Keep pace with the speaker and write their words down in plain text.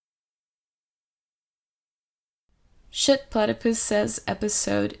Shit Platypus Says,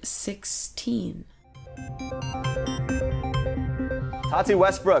 episode 16. Tati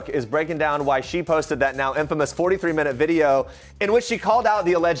Westbrook is breaking down why she posted that now infamous 43-minute video in which she called out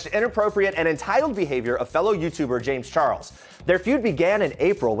the alleged inappropriate and entitled behavior of fellow YouTuber James Charles. Their feud began in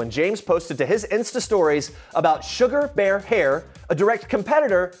April when James posted to his Insta stories about Sugar Bear Hair, a direct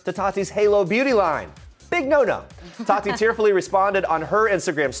competitor to Tati's Halo Beauty line. Big no-no. Tati tearfully responded on her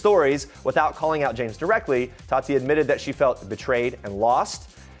Instagram stories without calling out James directly. Tati admitted that she felt betrayed and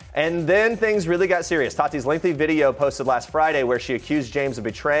lost. And then things really got serious. Tati's lengthy video posted last Friday where she accused James of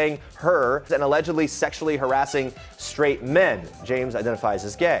betraying her and allegedly sexually harassing straight men. James identifies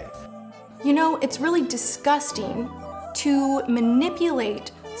as gay. You know, it's really disgusting to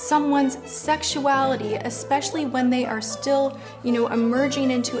manipulate someone's sexuality, especially when they are still,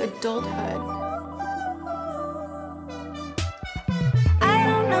 emerging into adulthood. I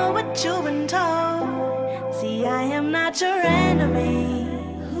don't know what you've been told. See, I am not your enemy.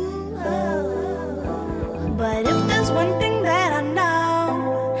 But if there's one thing that I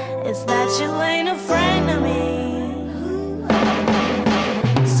know, it's that you ain't a friend of me.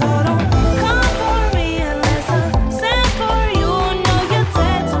 So don't come for me unless I send for you. No, you're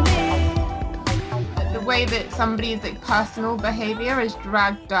dead to me. The way that somebody's personal behavior is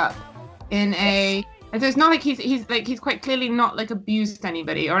dragged up in a... And so it's not like he's quite clearly not abused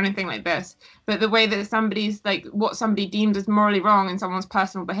anybody or anything like this, but the way that somebody's what somebody deemed as morally wrong in someone's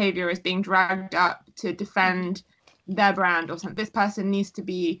personal behavior is being dragged up to defend their brand or something. This person needs to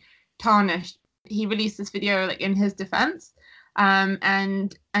be tarnished. He released this video in his defense, and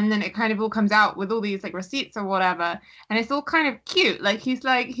then it kind of all comes out with all these receipts or whatever, and it's all kind of cute. He's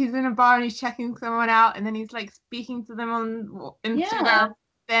in a bar and he's checking someone out, and then he's speaking to them on Instagram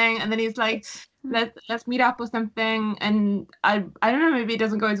thing, and then he's let's meet up or something, and I don't know, maybe it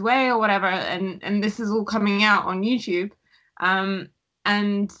doesn't go his way or whatever, and this is all coming out on YouTube,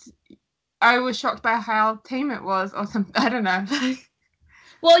 and I was shocked by how tame it was or something. I don't know.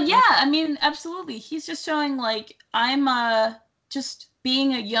 Well, yeah, I mean, absolutely. He's just showing I'm just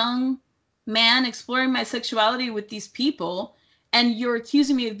being a young man exploring my sexuality with these people, and you're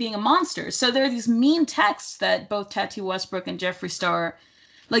accusing me of being a monster. So there are these mean texts that both Tati Westbrook and Jeffree Star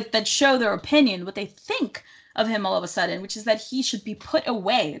that show their opinion, what they think of him all of a sudden, which is that he should be put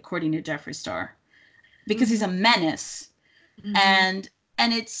away, according to Jeffree Star, because he's a menace. Mm-hmm.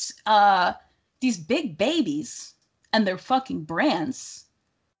 And it's these big babies and their fucking brands,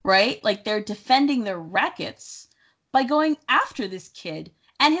 right? They're defending their rackets by going after this kid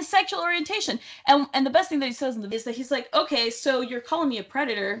and his sexual orientation. And the best thing that he says is that he's okay, so you're calling me a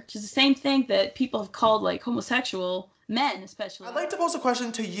predator, which is the same thing that people have called homosexual men, especially. I'd like to pose a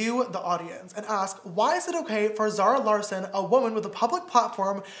question to you, the audience, and ask, why is it okay for Zara Larsson, a woman with a public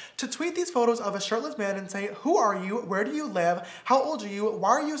platform, to tweet these photos of a shirtless man and say, who are you, where do you live, how old are you, why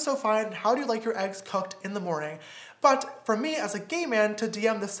are you so fine, and how do you like your eggs cooked in the morning? But for me, as a gay man, to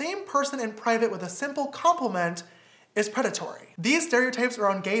DM the same person in private with a simple compliment is predatory. These stereotypes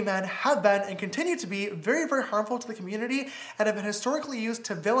around gay men have been and continue to be very, very harmful to the community and have been historically used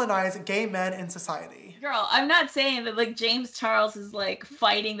to villainize gay men in society. Girl, I'm not saying that James Charles is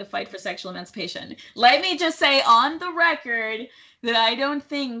fighting the fight for sexual emancipation. Let me just say on the record that I don't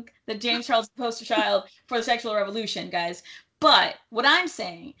think that James Charles is the poster child for the sexual revolution, guys. But what I'm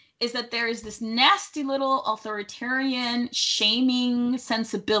saying is that there is this nasty little authoritarian shaming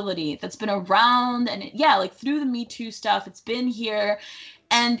sensibility that's been around, and through the Me Too stuff, it's been here.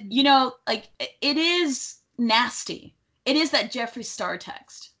 And, it is nasty. It is that Jeffree Star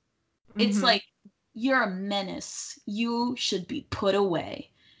text. It's you're a menace. You should be put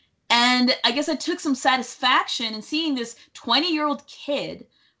away. And I guess I took some satisfaction in seeing this 20-year-old kid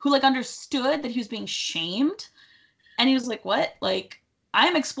who understood that he was being shamed. And he was what?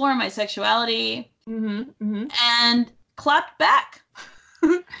 I'm exploring my sexuality, and clapped back.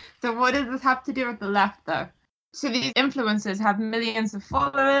 So what does this have to do with the left, though? So these influencers have millions of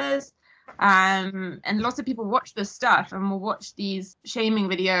followers, and lots of people watch this stuff and will watch these shaming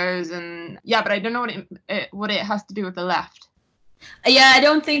videos, and but I don't know what it has to do with the left. Yeah, I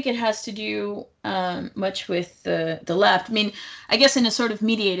don't think it has to do much with the left. I mean, I guess in a sort of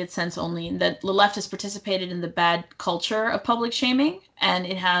mediated sense only, in that the left has participated in the bad culture of public shaming, and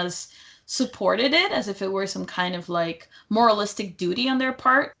it has supported it as if it were some kind of moralistic duty on their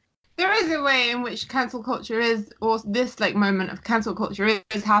part. There is a way in which cancel culture is, or this moment of cancel culture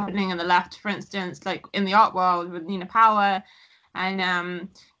is happening in the left, for instance, in the art world with Nina Power, and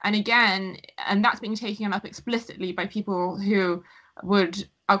again, and that's being taken up explicitly by people who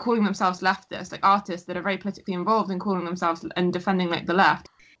are calling themselves leftists, artists that are very politically involved in calling themselves and defending the left.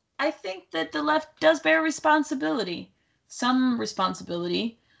 I think that the left does bear responsibility, some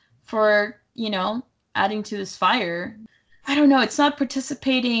responsibility for, adding to this fire. I don't know, it's not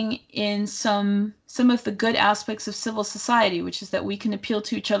participating in some of the good aspects of civil society, which is that we can appeal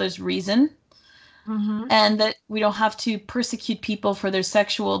to each other's reason, and that we don't have to persecute people for their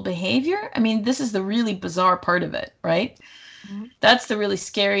sexual behavior. I mean, this is the really bizarre part of it, right? That's the really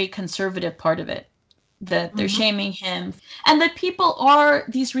scary conservative part of it, that they're shaming him, and that people are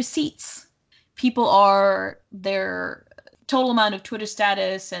these receipts. People are their total amount of Twitter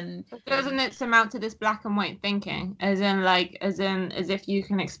status, and doesn't it amount to this black and white thinking, as if you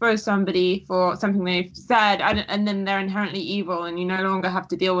can expose somebody for something they've said, and then they're inherently evil, and you no longer have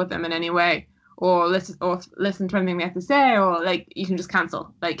to deal with them in any way, or listen to anything they have to say, or you can just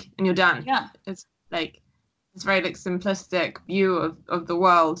cancel, and you're done. Yeah, it's very simplistic view of the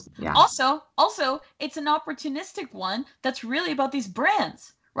world. Yeah. Also, it's an opportunistic one that's really about these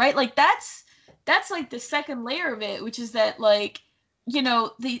brands, right? That's the second layer of it, which is that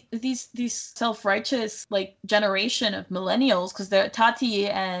these self-righteous generation of millennials, because they're Tati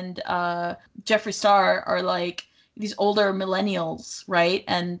and Jeffree Star are these older millennials, right?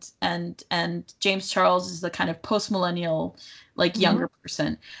 And James Charles is the kind of post-millennial younger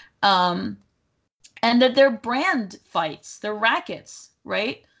person. And that they're brand fights, they're rackets,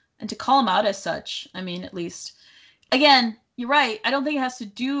 right? And to call them out as such, I mean, at least, again, you're right. I don't think it has to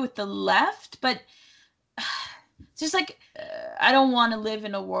do with the left, but it's just I don't want to live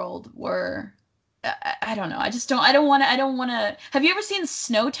in a world where, I don't know. I don't want to. Have you ever seen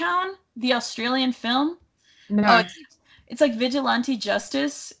Snowtown, the Australian film? No. Oh, it's vigilante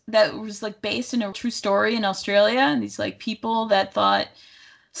justice that was based in a true story in Australia, and these people that thought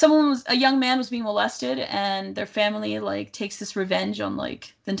a young man was being molested, and their family takes this revenge on the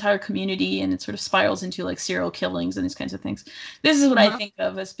entire community, and it sort of spirals into serial killings and these kinds of things. This is what I think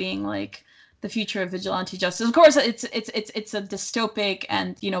of as being the future of vigilante justice. Of course, it's a dystopic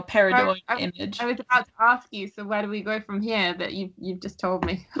and paranoid image. I was about to ask you, so where do we go from here? That you've just told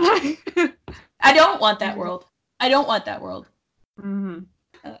me. I don't want that world. I don't want that world.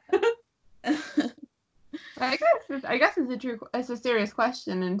 I guess it's a serious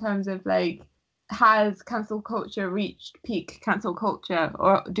question in terms of has cancel culture reached peak cancel culture,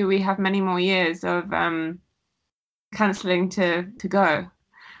 or do we have many more years of canceling to go?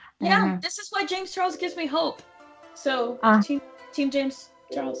 Yeah, this is why James Charles gives me hope. So team James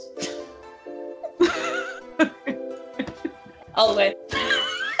Charles, all the way.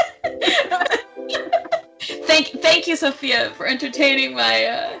 Thank you, Sophia, for entertaining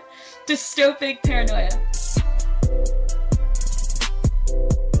my dystopic paranoia.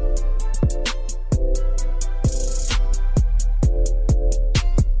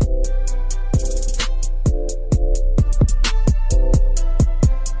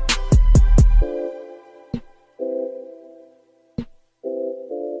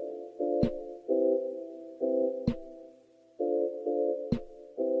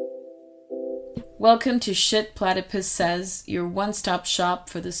 Welcome to Shit Platypus Says, your one-stop shop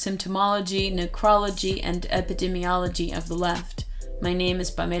for the symptomology, necrology, and epidemiology of the left. My name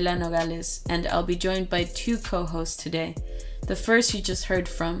is Pamela Nogales, and I'll be joined by two co-hosts today. The first you just heard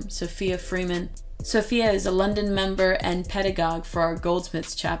from, Sophia Freeman. Sophia is a London member and pedagogue for our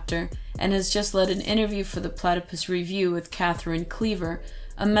Goldsmiths chapter, and has just led an interview for the Platypus Review with Catherine Cleaver,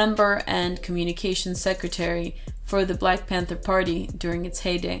 a member and communications secretary for the Black Panther Party during its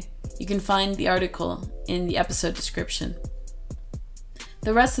heyday. You can find the article in the episode description.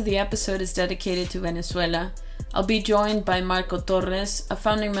 The rest of the episode is dedicated to Venezuela. I'll be joined by Marco Torres, a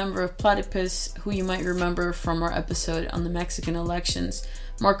founding member of Platypus, who you might remember from our episode on the Mexican elections.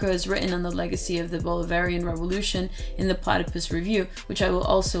 Marco has written on the legacy of the Bolivarian Revolution in the Platypus Review, which I will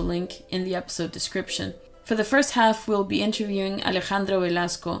also link in the episode description. For the first half, we'll be interviewing Alejandro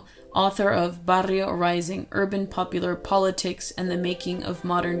Velasco, author of Barrio Rising, Urban Popular Politics and the Making of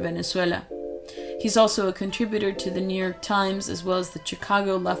Modern Venezuela. He's also a contributor to the New York Times as well as the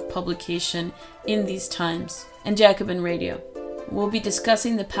Chicago left publication In These Times and Jacobin Radio. We'll be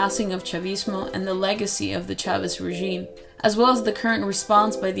discussing the passing of Chavismo and the legacy of the Chavez regime, as well as the current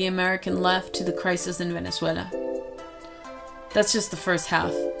response by the American left to the crisis in Venezuela. That's just the first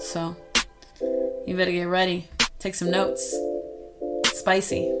half, so you better get ready. Take some notes.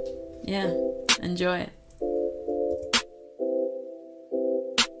 Spicy. Yeah, enjoy it.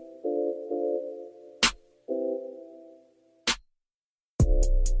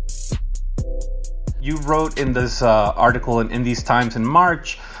 You wrote in this article in These Times in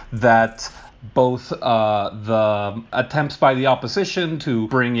March that both the attempts by the opposition to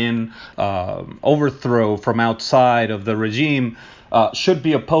bring in overthrow from outside of the regime should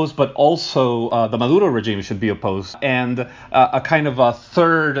be opposed, but also the Maduro regime should be opposed, and a kind of a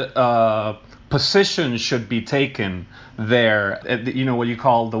third position should be taken there, what you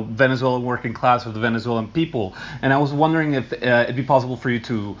call the Venezuelan working class or the Venezuelan people. And I was wondering if it'd be possible for you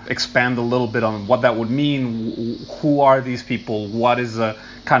to expand a little bit on what that would mean. Who are these people? What is the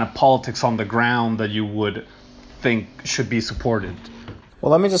kind of politics on the ground that you would think should be supported?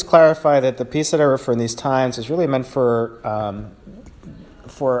 Well, let me just clarify that the piece that I refer in these times is really meant for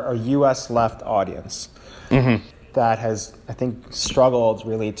a U.S. left audience. Mm-hmm. That has, I think, struggled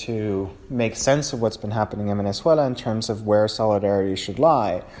really to make sense of what's been happening in Venezuela in terms of where solidarity should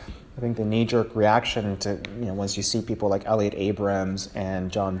lie. I think the knee-jerk reaction to, once you see people like Elliot Abrams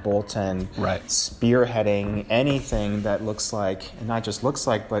and John Bolton spearheading anything that looks like, and not just looks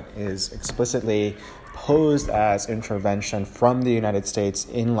like, but is explicitly posed as intervention from the United States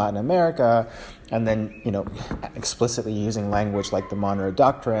in Latin America, and then, explicitly using language like the Monroe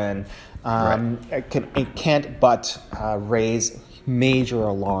Doctrine, it can't but raise major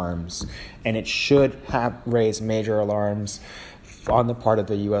alarms, and it should have raised major alarms on the part of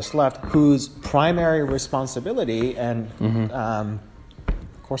the U.S. left, whose primary responsibility and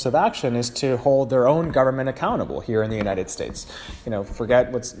course of action is to hold their own government accountable here in the United States.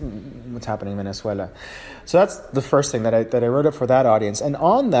 Forget what's happening in Venezuela. So that's the first thing that I wrote up for that audience. And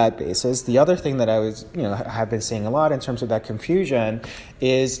on that basis, the other thing that I was have been seeing a lot in terms of that confusion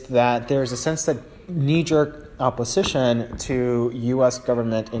is that there's a sense that knee-jerk opposition to U.S.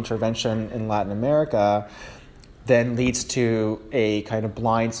 government intervention in Latin America then leads to a kind of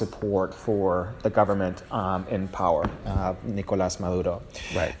blind support for the government in power, Nicolás Maduro.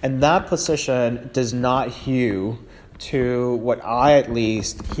 Right. And that position does not hew to what I at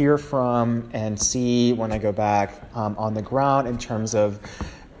least hear from and see when I go back on the ground in terms of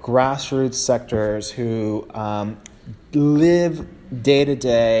grassroots sectors who live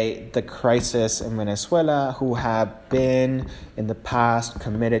day-to-day the crisis in Venezuela, who have been in the past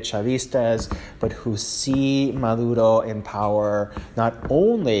committed Chavistas, but who see Maduro in power not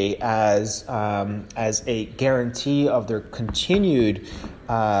only as a guarantee of their continued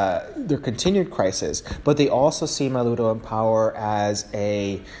crisis, but they also see Maduro in power as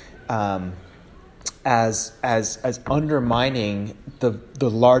as undermining the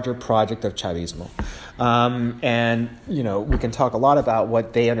larger project of Chavismo. And we can talk a lot about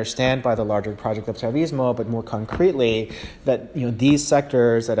what they understand by the larger project of Chavismo, but more concretely, that these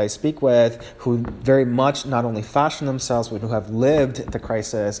sectors that I speak with, who very much not only fashion themselves, but who have lived the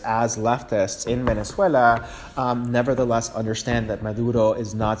crisis as leftists in Venezuela, nevertheless understand that Maduro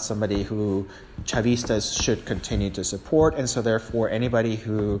is not somebody who Chavistas should continue to support, and so therefore anybody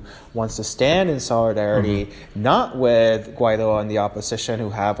who wants to stand in solidarity, not with Guaido and the opposition, who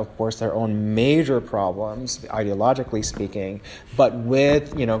have, of course, their own major problems, ideologically speaking, but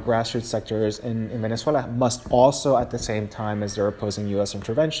with grassroots sectors in Venezuela, must also, at the same time as they're opposing U.S.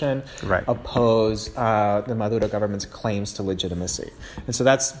 intervention, oppose the Maduro government's claims to legitimacy. And so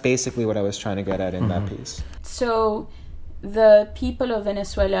that's basically what I was trying to get at in that piece. So the people of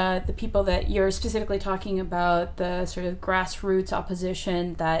Venezuela, the people that you're specifically talking about, the sort of grassroots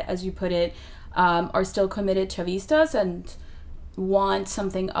opposition that, as you put it, are still committed Chavistas and want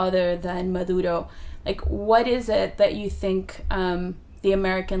something other than Maduro. Like, what is it that you think the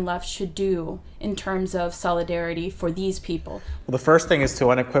American left should do in terms of solidarity for these people? Well, the first thing is to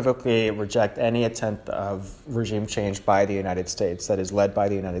unequivocally reject any attempt of regime change by the United States that is led by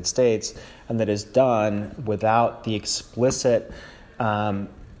the United States and that is done without the explicit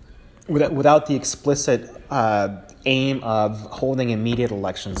aim of holding immediate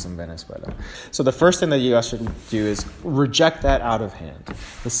elections in Venezuela. So the first thing the U.S. should do is reject that out of hand.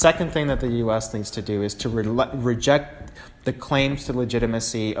 The second thing that the U.S. needs to do is to reject the claims to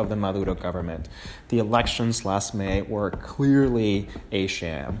legitimacy of the Maduro government. The elections last May were clearly a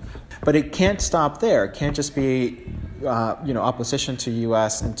sham. But it can't stop there. It can't just be opposition to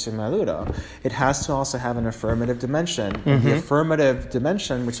U.S. and to Maduro. It has to also have an affirmative dimension. The affirmative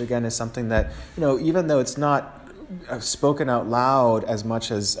dimension, which again is something that, even though it's not spoken out loud as much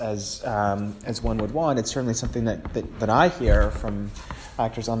as one would want, it's certainly something that I hear from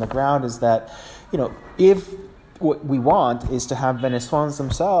actors on the ground, is that, if what we want is to have Venezuelans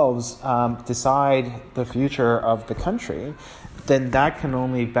themselves decide the future of the country, then that can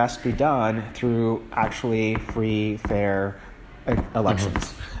only best be done through actually free, fair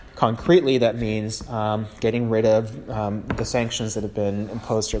elections. Concretely, that means getting rid of the sanctions that have been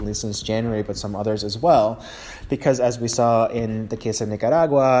imposed certainly since January, but some others as well. Because as we saw in the case of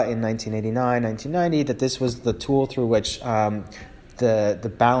Nicaragua in 1989, 1990, that this was the tool through which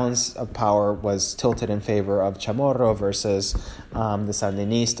the balance of power was tilted in favor of Chamorro versus the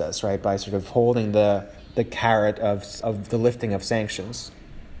Sandinistas, right, by sort of holding the carrot of the lifting of sanctions.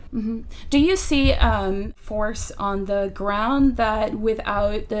 Mm-hmm. Do you see force on the ground that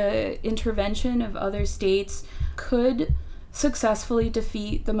without the intervention of other states could successfully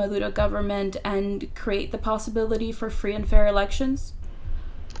defeat the Maduro government and create the possibility for free and fair elections?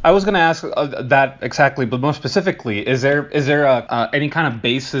 I was going to ask that exactly, but more specifically, is there any kind of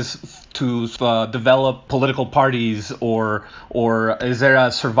basis to develop political parties, or is there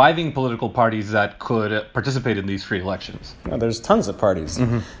surviving political parties that could participate in these free elections? There's tons of parties.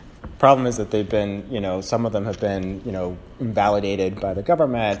 Mm-hmm. Problem is that they've been, some of them have been, invalidated by the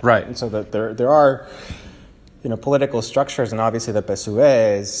government. Right. And so that there are, political structures, and obviously the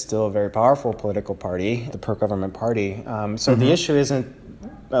PSUV is still a very powerful political party, the pro-government party. So the issue isn't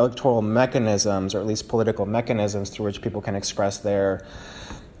electoral mechanisms, or at least political mechanisms through which people can express their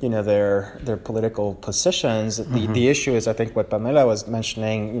political positions. The issue is, I think, what Pamela was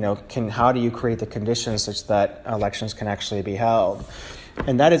mentioning, how do you create the conditions such that elections can actually be held?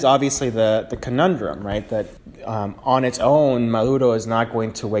 And that is obviously the conundrum, right? That on its own, Maduro is not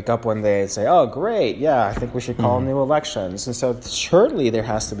going to wake up one day and say, oh, great, yeah, I think we should call new elections. And so certainly there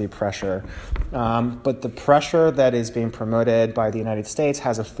has to be pressure. But the pressure that is being promoted by the United States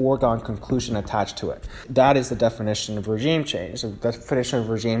has a foregone conclusion attached to it. That is the definition of regime change. The definition of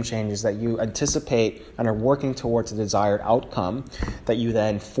regime change is that you anticipate and are working towards a desired outcome that you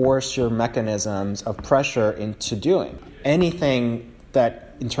then force your mechanisms of pressure into doing. Anything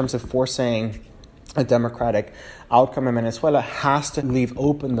that, in terms of forcing a democratic outcome in Venezuela, has to leave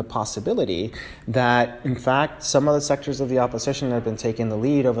open the possibility that, in fact, some of the sectors of the opposition that have been taking the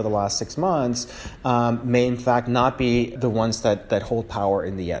lead over the last 6 months may, in fact, not be the ones that hold power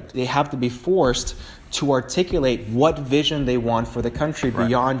in the end. They have to be forced to articulate what vision they want for the country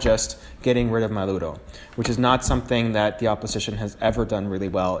beyond just getting rid of Maduro, which is not something that the opposition has ever done really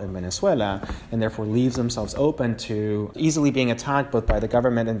well in Venezuela, and therefore leaves themselves open to easily being attacked both by the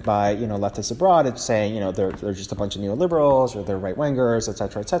government and by leftists abroad. It's saying they're just a bunch of neoliberals or they're right-wingers, et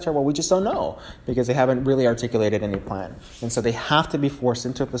cetera, et cetera. Well, we just don't know because they haven't really articulated any plan. And so they have to be forced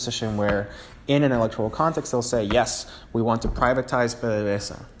into a position where in an electoral context they'll say, yes, we want to privatize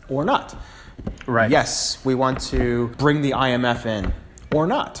PDVSA, or not. Right. Yes, we want to bring the IMF in, or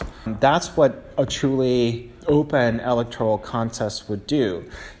not. That's what a truly open electoral contest would do.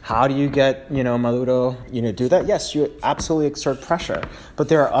 How do you get, Maduro, do that? Yes, you absolutely exert pressure, but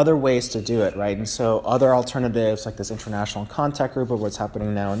there are other ways to do it, right? And so other alternatives like this international contact group of what's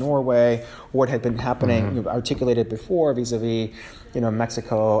happening now in Norway, or what had been happening, articulated before vis-a-vis,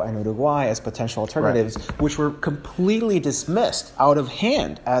 Mexico and Uruguay as potential alternatives, which were completely dismissed out of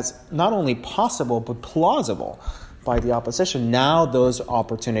hand as not only possible, but plausible by the opposition. Now those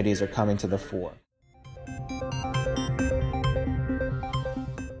opportunities are coming to the fore.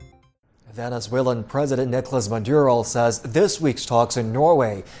 Venezuelan President Nicolas Maduro says this week's talks in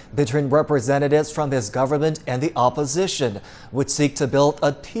Norway between representatives from his government and the opposition would seek to build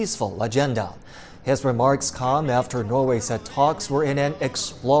a peaceful agenda. His remarks come after Norway said talks were in an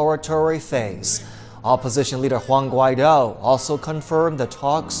exploratory phase. Opposition leader Juan Guaido also confirmed the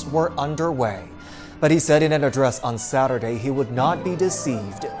talks were underway. But he said in an address on Saturday he would not be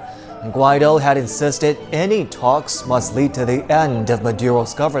deceived. Guaido had insisted any talks must lead to the end of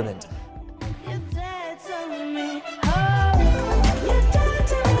Maduro's government.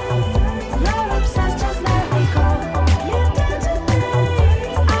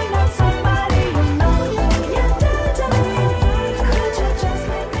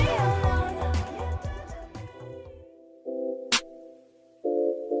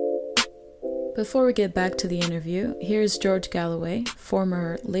 Before we get back to the interview, here's George Galloway,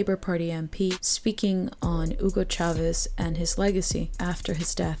 former Labour Party MP, speaking on Hugo Chavez and his legacy after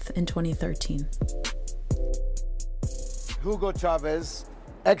his death in 2013. Hugo Chavez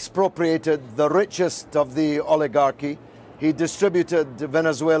expropriated the richest of the oligarchy. He distributed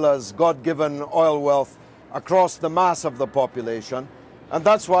Venezuela's God-given oil wealth across the mass of the population, and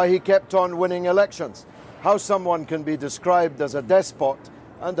that's why he kept on winning elections. How someone can be described as a despot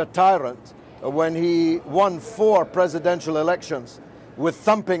and a tyrant when he won 4 presidential elections with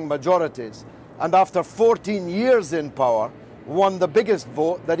thumping majorities, and after 14 years in power, won the biggest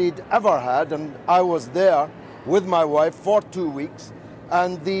vote that he'd ever had, and I was there with my wife for 2 weeks,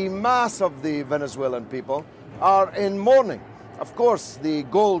 and the mass of the Venezuelan people are in mourning. Of course, the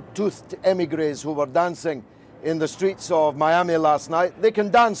gold-toothed emigres who were dancing in the streets of Miami last night, they can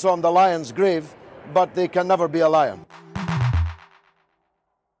dance on the lion's grave, but they can never be a lion.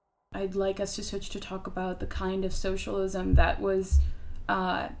 I'd like us to switch to talk about the kind of socialism that was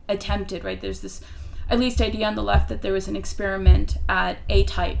attempted, right? There's this, at least, idea on the left that there was an experiment at a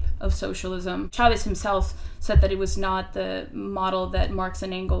type of socialism. Chavez himself said that it was not the model that Marx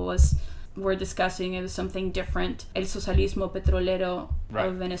and Engels were discussing. It was something different. El socialismo petrolero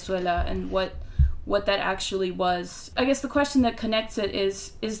of Venezuela, and what that actually was. I guess the question that connects it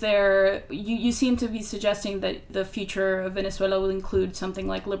is there, you seem to be suggesting that the future of Venezuela will include something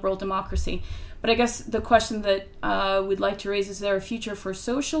like liberal democracy. But I guess the question that we'd like to raise is there a future for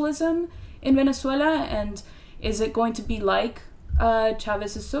socialism in Venezuela? And is it going to be like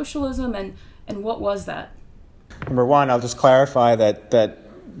Chavez's socialism? And what was that? Number one, I'll just clarify that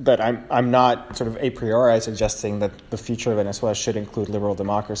I'm not sort of a priori suggesting that the future of Venezuela should include liberal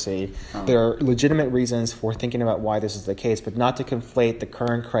democracy. Oh. There are legitimate reasons for thinking about why this is the case, but not to conflate the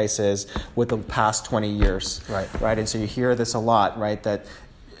current crisis with the past 20 years. Right. And so you hear this a lot, right, that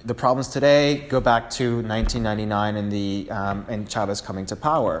the problems today go back to 1999 and Chavez coming to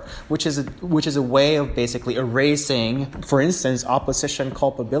power, which is a way of basically erasing, for instance, opposition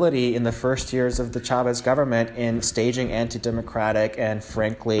culpability in the first years of the Chavez government in staging anti-democratic and,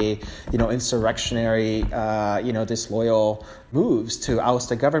 frankly, insurrectionary, disloyal moves to oust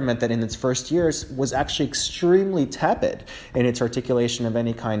a government that in its first years was actually extremely tepid in its articulation of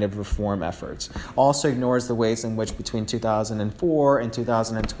any kind of reform efforts. Also ignores the ways in which between 2004 and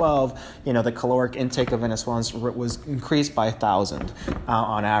 2012, the caloric intake of Venezuelans was increased by 1,000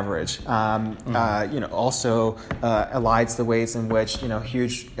 on average. Also elides the ways in which,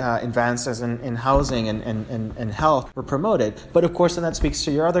 huge advances in housing and health were promoted. But of course, and that speaks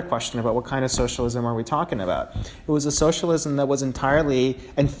to your other question about what kind of socialism are we talking about. It was a socialism that was entirely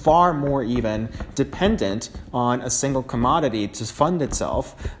and far more even dependent on a single commodity to fund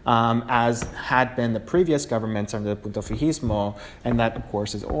itself, as had been the previous governments under the Punto Fijismo, and that, of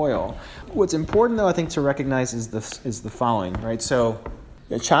course, is oil. What's important, though, I think, to recognize is the following, right? So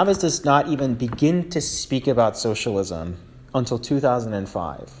Chavez does not even begin to speak about socialism until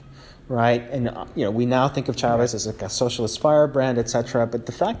 2005. Right, and we now think of Chavez as a socialist firebrand, etc. But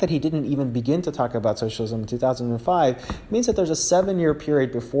the fact that he didn't even begin to talk about socialism in 2005 means that there's a 7-year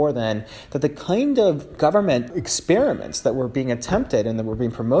period before then that the kind of government experiments that were being attempted and that were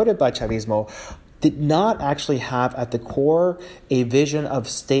being promoted by Chavismo did not actually have at the core a vision of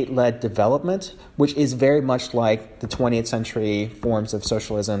state-led development, which is very much like the 20th century forms of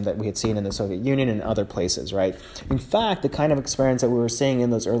socialism that we had seen in the Soviet Union and other places, right? In fact, the kind of experiments that we were seeing in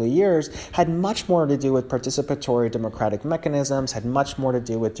those early years had much more to do with participatory democratic mechanisms, had much more to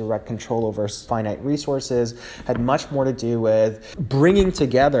do with direct control over finite resources, had much more to do with bringing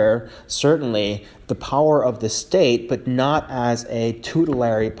together, certainly, the power of the state, but not as a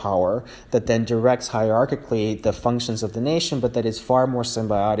tutelary power that then directs hierarchically the functions of the nation, but that is far more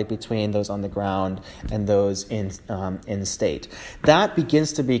symbiotic between those on the ground and those in state. That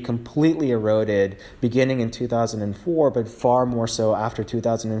begins to be completely eroded beginning in 2004, but far more so after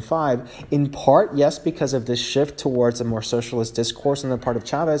 2005, in part, yes, because of this shift towards a more socialist discourse on the part of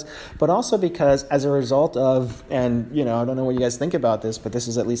Chavez, but also because as a result of, and I don't know what you guys think about this, but this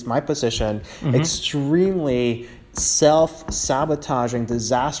is at least my position, extremely self-sabotaging,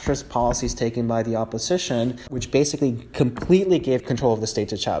 disastrous policies taken by the opposition, which basically completely gave control of the state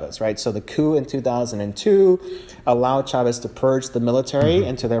to Chavez, right? So the coup in 2002 allowed Chavez to purge the military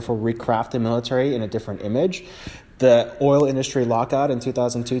and to therefore recraft the military in a different image. The oil industry lockout in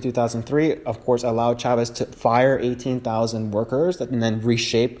 2002-2003, of course, allowed Chavez to fire 18,000 workers and then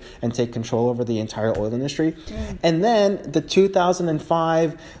reshape and take control over the entire oil industry. And then the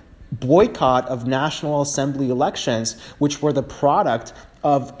 2005 boycott of National Assembly elections, which were the product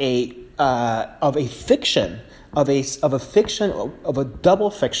of a fiction, of a double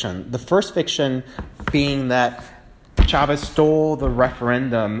fiction. The first fiction being that Chavez stole the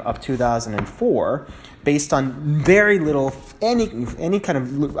referendum of 2004 based on very little, any kind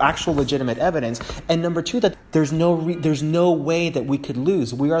of actual legitimate evidence, and number two, that there's no way that we could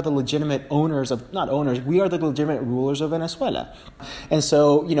lose. We are the legitimate we are the legitimate rulers of Venezuela. And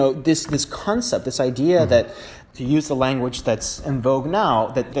so, this concept, this idea that, to use the language that's in vogue now,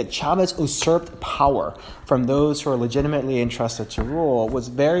 that Chavez usurped power from those who are legitimately entrusted to rule was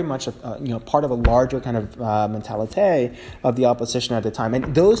very much part of a larger kind of mentalite of the opposition at the time.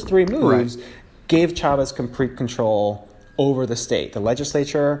 And those three moves gave Chavez complete control over the state, the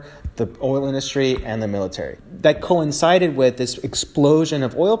legislature, the oil industry, and the military. That coincided with this explosion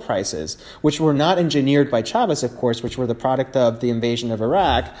of oil prices, which were not engineered by Chavez, of course, which were the product of the invasion of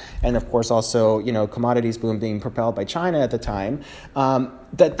Iraq, and of course also, commodities boom being propelled by China at the time.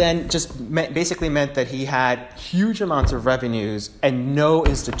 That then just basically meant that he had huge amounts of revenues and no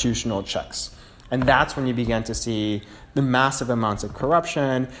institutional checks. And that's when you began to see the massive amounts of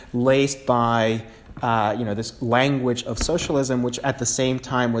corruption laced by this language of socialism, which at the same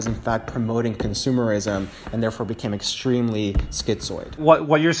time was in fact promoting consumerism and therefore became extremely schizoid.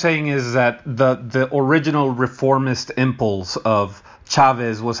 What you're saying is that the original reformist impulse of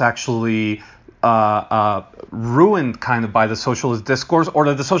Chavez was actually ruined kind of by the socialist discourse, or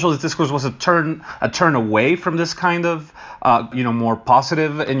that the socialist discourse was a turn away from this kind of more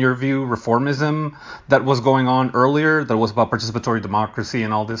positive, in your view, reformism that was going on earlier, that was about participatory democracy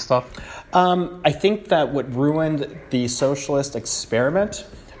and all this stuff? I think that what ruined the socialist experiment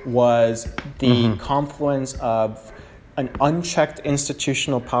was the confluence of an unchecked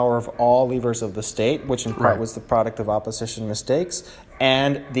institutional power of all levers of the state, which in part was the product of opposition mistakes,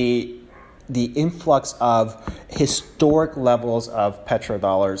 and the influx of historic levels of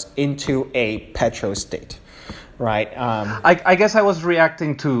petrodollars into a petro-state, right? I guess I was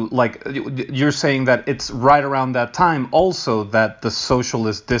reacting to, you're saying that it's right around that time also that the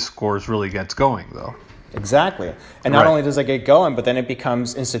socialist discourse really gets going, though. Exactly. And not only does it get going, but then it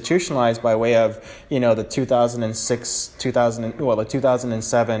becomes institutionalized by way of, the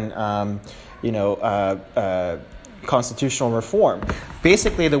 2007, constitutional reform.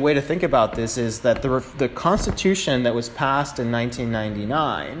 Basically, the way to think about this is that the Constitution that was passed in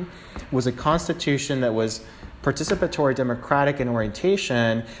 1999 was a Constitution that was participatory democratic in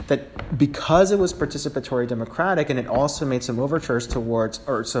orientation, that because it was participatory democratic and it also made some overtures towards,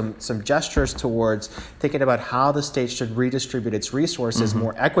 or some gestures towards thinking about how the state should redistribute its resources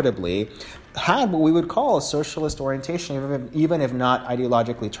more equitably, had what we would call a socialist orientation, even if not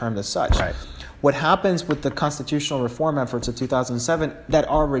ideologically termed as such. Right. What happens with the constitutional reform efforts of 2007 that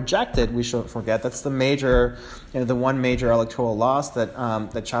are rejected, we shouldn't forget, that's the one major electoral loss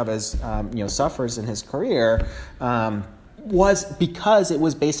that Chavez suffers in his career, was because it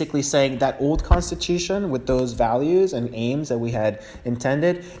was basically saying that old constitution with those values and aims that we had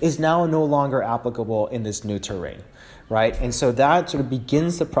intended is now no longer applicable in this new terrain. Right? And so that sort of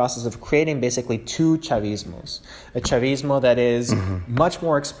begins the process of creating basically two Chavismos. A Chavismo that is much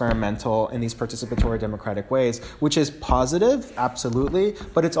more experimental in these participatory democratic ways, which is positive, absolutely,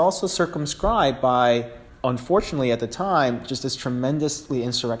 but it's also circumscribed by, unfortunately at the time, just this tremendously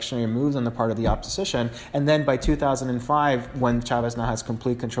insurrectionary moves on the part of the opposition. And then by 2005, when Chavez now has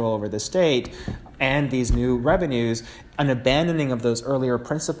complete control over the state and these new revenues, an abandoning of those earlier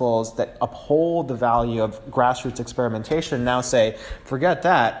principles that uphold the value of grassroots experimentation now say, forget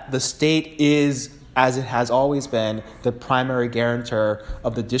that, the state is, as it has always been, the primary guarantor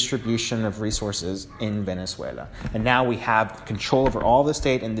of the distribution of resources in Venezuela. And now we have control over all the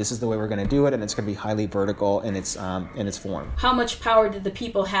state, and this is the way we're going to do it, and it's going to be highly vertical in its form. How much power did the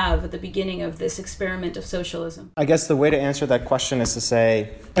people have at the beginning of this experiment of socialism? I guess the way to answer that question is to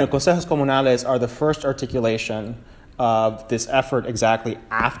say, consejos comunales are the first articulation of this effort exactly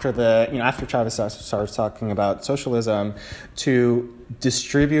after Chavez starts talking about socialism, to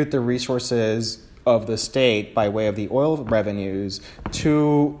distribute the resources of the state by way of the oil revenues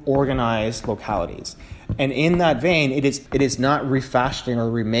to organized localities. And in that vein, it is not refashioning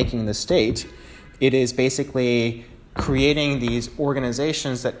or remaking the state. It is basically creating these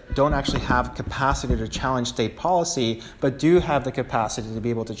organizations that don't actually have capacity to challenge state policy, but do have the capacity to be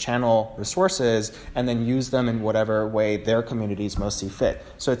able to channel resources and then use them in whatever way their communities most see fit.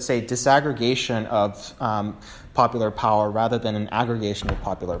 So it's a disaggregation of popular power rather than an aggregation of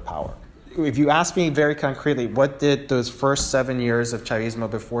popular power. If you ask me very concretely, what did those first 7 years of Chavismo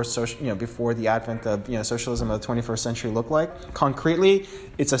before the advent of socialism of the 21st century look like? Concretely,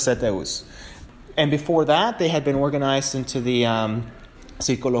 it's a CTUs. And before that, they had been organized into the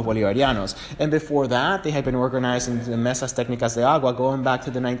Círculos Bolivarianos. And before that, they had been organized into the Mesas Técnicas de Agua going back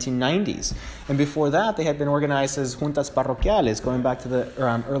to the 1990s. And before that, they had been organized as Juntas Parroquiales going back to the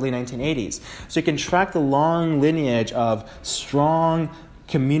early 1980s. So you can track the long lineage of strong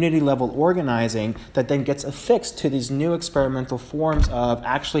community-level organizing that then gets affixed to these new experimental forms of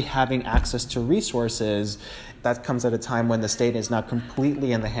actually having access to resources that comes at a time when the state is now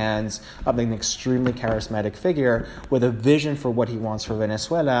completely in the hands of an extremely charismatic figure with a vision for what he wants for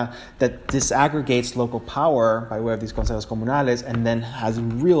Venezuela that disaggregates local power by way of these consejos comunales and then has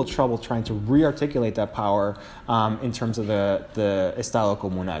real trouble trying to rearticulate that power in terms of the Estado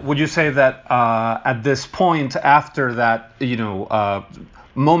comunal. Would you say that at this point, after that,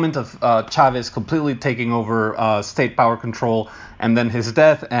 moment of Chavez completely taking over state power control and then his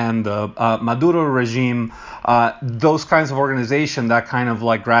death and the Maduro regime, those kinds of organization, that kind of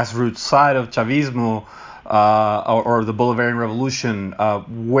like grassroots side of Chavismo or the Bolivarian Revolution,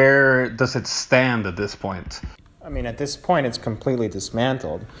 where does it stand at this point? I mean, at this point, it's completely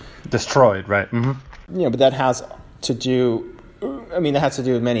dismantled. Destroyed, right? Mm-hmm. But that has to do... that has to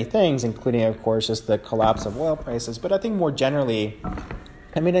do with many things, including, of course, just the collapse of oil prices. But I think more generally,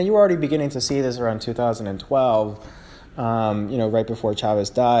 you were already beginning to see this around 2012, right before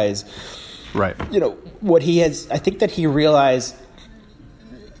Chavez dies. Right. What he has, I think that he realized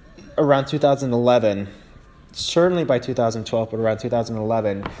around 2011, certainly by 2012, but around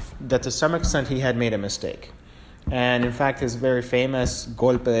 2011, that to some extent he had made a mistake. And in fact, his very famous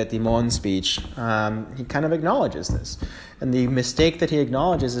Golpe de Timón speech, he kind of acknowledges this. And the mistake that he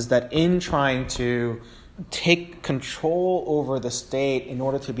acknowledges is that in trying to take control over the state in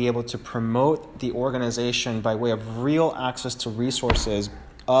order to be able to promote the organization by way of real access to resources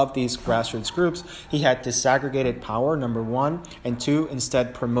of these grassroots groups, he had disaggregated power, number one, and two,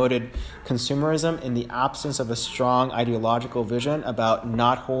 instead promoted consumerism in the absence of a strong ideological vision about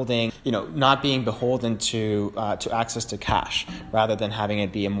not being beholden to access to cash, rather than having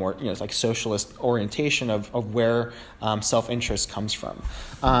it be a more, socialist orientation of where self-interest comes from.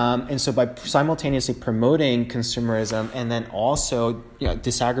 And so by simultaneously promoting consumerism and then also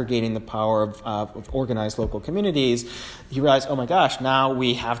disaggregating the power of organized local communities, he realized, oh my gosh, now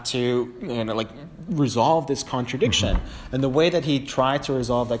we have to resolve this contradiction. Mm-hmm. And the way that he tried to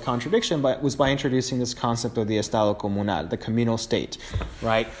resolve that contradiction was by introducing this concept of the Estado comunal, the communal state,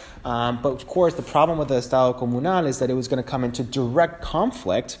 right? But of course, the problem with the Estado comunal is that it was going to come into direct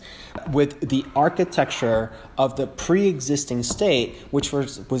conflict with the architecture of the pre-existing state, which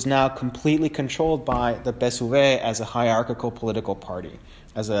was now completely controlled by the PSUV as a hierarchical political party,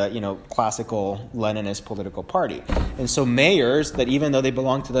 as a classical Leninist political party. And so mayors that, even though they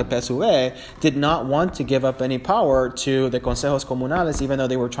belonged to the PSUV, did not want to give up any power to the consejos comunales, even though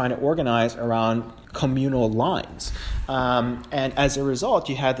they were trying to organize around communal lines. And as a result,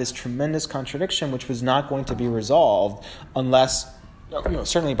 you had this tremendous contradiction which was not going to be resolved unless,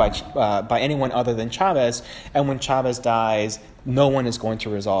 certainly by anyone other than Chavez. And when Chavez dies, no one is going to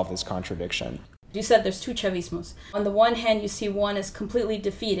resolve this contradiction. You said there's two Chavismos. On the one hand, you see one is completely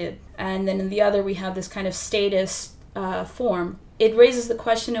defeated, and then in the other we have this kind of statist form. It raises the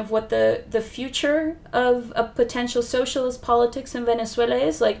question of what the future of a potential socialist politics in Venezuela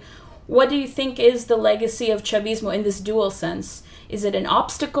is. What do you think is the legacy of Chavismo in this dual sense? Is it an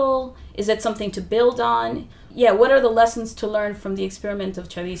obstacle? Is it something to build on? Yeah, what are the lessons to learn from the experiment of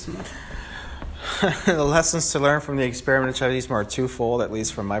Chavismo? The lessons to learn from the experiment of Chavismo are twofold, at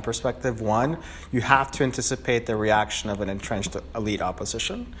least from my perspective. One, you have to anticipate the reaction of an entrenched elite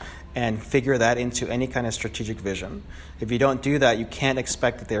opposition and figure that into any kind of strategic vision. If you don't do that, you can't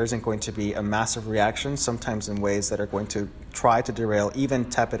expect that there isn't going to be a massive reaction, sometimes in ways that are going to try to derail even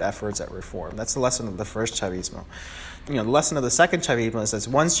tepid efforts at reform. That's the lesson of the first Chavismo. The lesson of the second Chavismo is that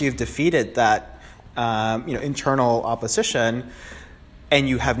once you've defeated that internal opposition and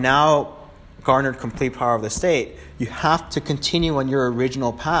you have now garnered complete power of the state, you have to continue on your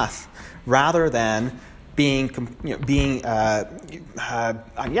original path rather than I'll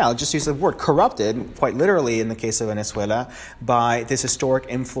just use the word corrupted, quite literally in the case of Venezuela, by this historic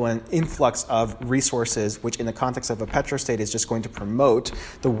influx of resources, which in the context of a petrostate is just going to promote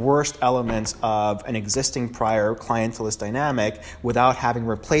the worst elements of an existing prior clientelist dynamic without having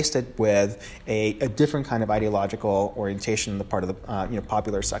replaced it with a different kind of ideological orientation on the part of the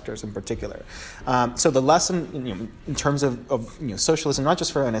popular sectors in particular. So the lesson in terms of socialism, not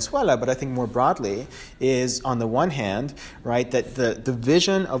just for Venezuela, but I think more broadly, is on the one hand, right, that the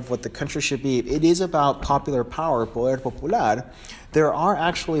vision of what the country should be, it is about popular power, poder popular. There are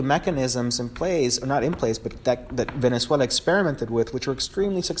actually mechanisms in place, or not in place, but that Venezuela experimented with, which were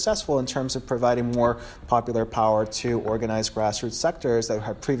extremely successful in terms of providing more popular power to organized grassroots sectors that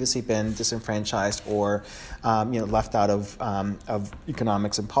have previously been disenfranchised or left out of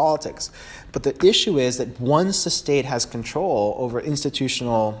economics and politics. But the issue is that once the state has control over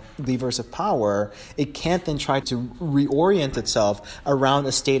institutional levers of power, it can't then try to reorient itself around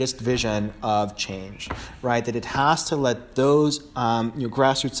a statist vision of change, right? That it has to let those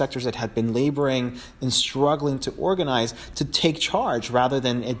grassroots sectors that had been laboring and struggling to organize to take charge rather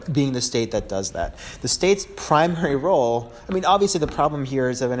than it being the state that does that. The state's primary role, obviously the problem here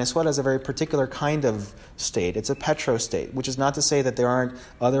is that Venezuela is a very particular kind of state. It's a petrostate, which is not to say that there aren't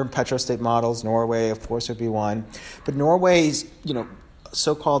other petrostate models. Norway, of course, would be one. But Norway's,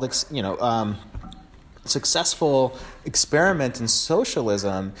 so-called, successful experiment in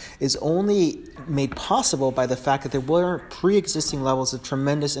socialism is only made possible by the fact that there were pre-existing levels of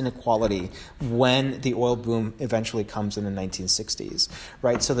tremendous inequality when the oil boom eventually comes in the 1960s,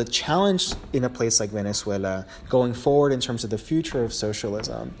 right? So the challenge in a place like Venezuela going forward in terms of the future of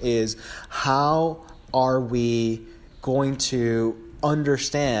socialism is how are we going to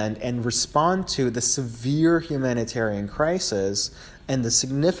understand and respond to the severe humanitarian crisis and the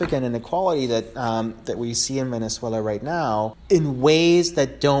significant inequality that we see in Venezuela right now in ways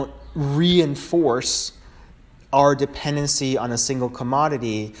that don't reinforce our dependency on a single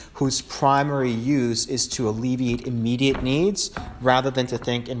commodity whose primary use is to alleviate immediate needs rather than to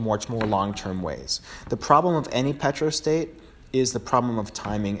think in much more long-term ways. The problem of any petrostate is the problem of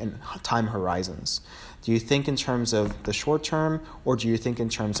timing and time horizons. Do you think in terms of the short term or do you think in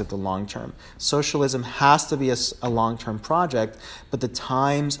terms of the long term? Socialism has to be a long-term project, but the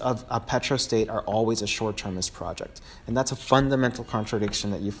times of a petrostate are always a short-termist project. And that's a fundamental contradiction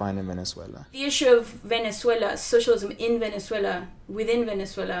that you find in Venezuela. The issue of Venezuela, socialism in Venezuela, within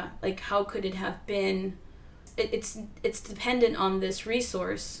Venezuela, like how could it have been, it's dependent on this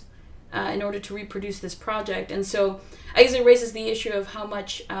resource in order to reproduce this project. And so I guess it raises the issue of how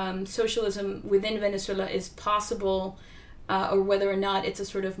much socialism within Venezuela is possible or whether or not it's a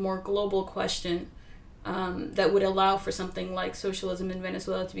sort of more global question that would allow for something like socialism in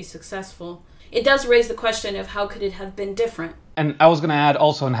Venezuela to be successful. It does raise the question of how could it have been different. And I was going to add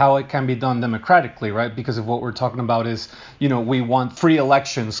also on how it can be done democratically, right? Because of what we're talking about is, we want free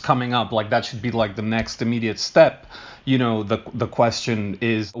elections coming up, like that should be like the next immediate step. The question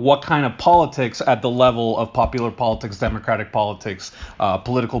is what kind of politics at the level of popular politics, democratic politics,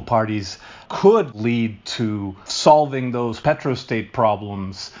 political parties could lead to solving those petrostate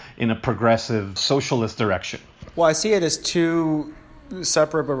problems in a progressive socialist direction? Well, I see it as two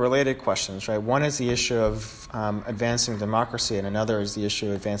separate but related questions, right? One is the issue of advancing democracy, and another is the issue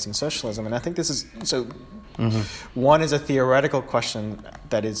of advancing socialism. And I think this is so. One is a theoretical question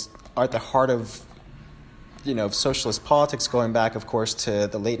that is at the heart of socialist politics, going back, of course, to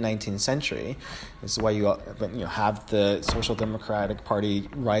the late 19th century. This is why you have the Social Democratic Party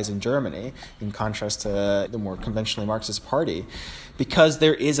rise in Germany, in contrast to the more conventionally Marxist party, because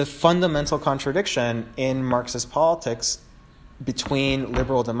there is a fundamental contradiction in Marxist politics between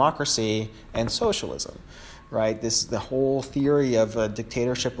liberal democracy and socialism. Right, the whole theory of a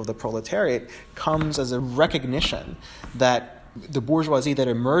dictatorship of the proletariat comes as a recognition that the bourgeoisie that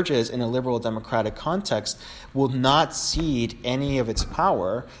emerges in a liberal democratic context will not cede any of its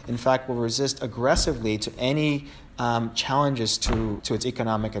power. In fact, will resist aggressively to any challenges to its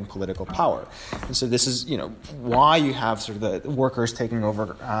economic and political power. And so this is, why you have sort of the workers taking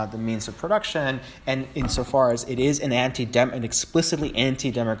over the means of production, and insofar as it is an explicitly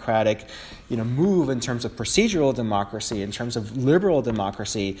anti-democratic, move in terms of procedural democracy, in terms of liberal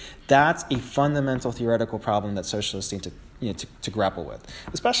democracy, that's a fundamental theoretical problem that socialists need to grapple with,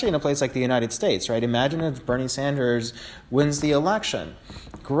 especially in a place like the United States, right? Imagine if Bernie Sanders wins the election.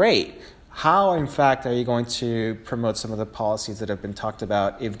 Great. How, in fact, are you going to promote some of the policies that have been talked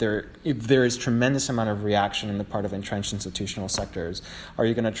about if there is tremendous amount of reaction on the part of entrenched institutional sectors? Are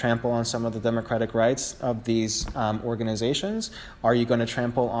you going to trample on some of the democratic rights of these organizations? Are you going to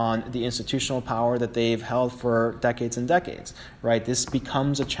trample on the institutional power that they've held for decades and decades? Right? This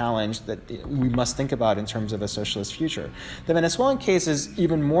becomes a challenge that we must think about in terms of a socialist future. The Venezuelan case is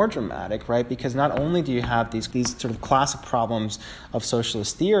even more dramatic, right? Because not only do you have these sort of classic problems of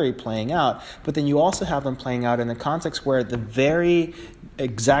socialist theory playing out, but then you also have them playing out in a context where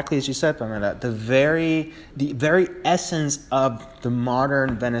exactly as you said, Pamela, the very essence of the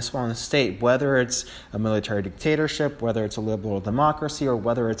modern Venezuelan state, whether it's a military dictatorship, whether it's a liberal democracy, or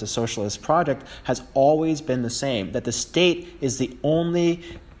whether it's a socialist project, has always been the same, that the state is the only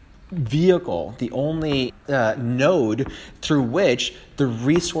vehicle, the only node through which the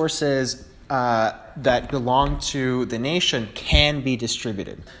resources that belong to the nation can be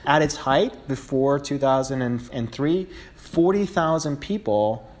distributed. At its height, before 2003, 40,000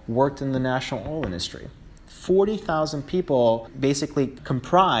 people worked in the national oil industry. 40,000 people basically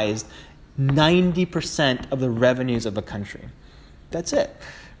comprised 90% of the revenues of a country. That's it.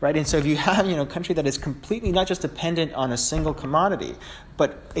 Right? And so if you have, a country that is completely not just dependent on a single commodity,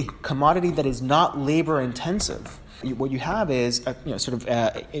 but a commodity that is not labor intensive, What you have is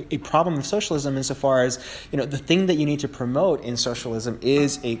a problem of socialism insofar as, the thing that you need to promote in socialism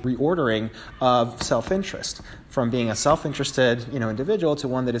is a reordering of self-interest from being a self-interested, individual to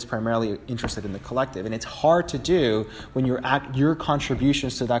one that is primarily interested in the collective. And it's hard to do when your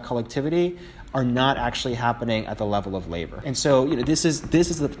contributions to that collectivity are not actually happening at the level of labor. And so, this is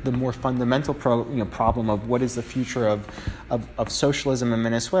the more fundamental problem of what is the future of socialism in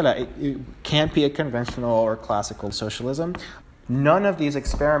Venezuela. It can't be a conventional or classical socialism. None of these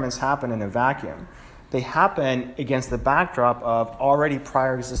experiments happen in a vacuum. They happen against the backdrop of already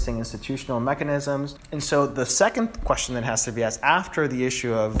prior existing institutional mechanisms. And so the second question that has to be asked after the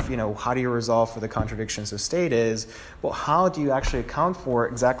issue of, how do you resolve for the contradictions of state is, well, how do you actually account for,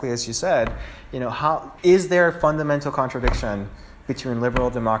 exactly as you said, how is there a fundamental contradiction between liberal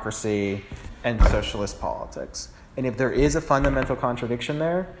democracy and socialist politics? And if there is a fundamental contradiction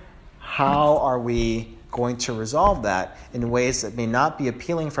there, how are we going to resolve that in ways that may not be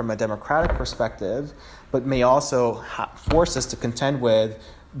appealing from a democratic perspective, but may also force us to contend with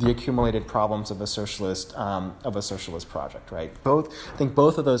the accumulated problems of a socialist project, right? I think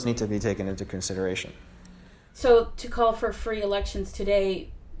both of those need to be taken into consideration. So to call for free elections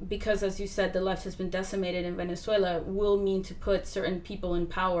today, because as you said, the left has been decimated in Venezuela, will mean to put certain people in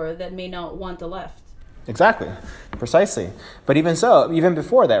power that may not want the left. Exactly, precisely. But even so, even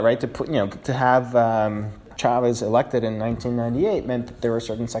before that, right, to have Chavez elected in 1998 meant that there were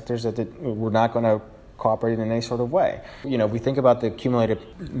certain sectors that were not going to cooperate in any sort of way. We think about the accumulated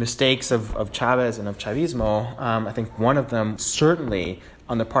mistakes of Chavez and of Chavismo. I think one of them certainly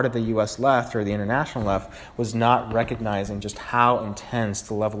on the part of the U.S. left or the international left was not recognizing just how intense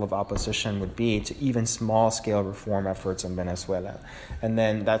the level of opposition would be to even small-scale reform efforts in Venezuela. And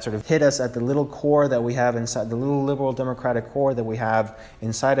then that sort of hit us at the little core that we have inside, the little liberal democratic core that we have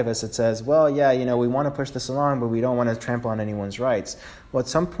inside of us that says, well, yeah, we want to push this along, but we don't want to trample on anyone's rights. Well, at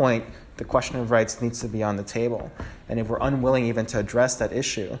some point, the question of rights needs to be on the table. And if we're unwilling even to address that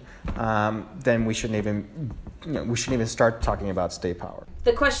issue, then we shouldn't even start talking about state power.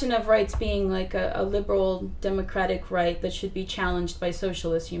 The question of rights being like a liberal democratic right that should be challenged by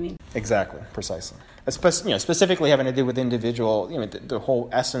socialists, you mean? Exactly, precisely. Specifically having to do with individual, the whole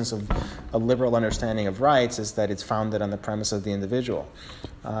essence of a liberal understanding of rights is that it's founded on the premise of the individual.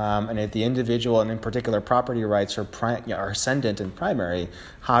 And if the individual, and in particular property rights, are ascendant and primary,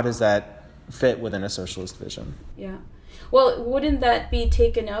 how does that fit within a socialist vision? Yeah. Well, wouldn't that be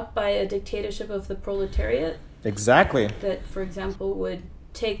taken up by a dictatorship of the proletariat? Exactly. That, for example, would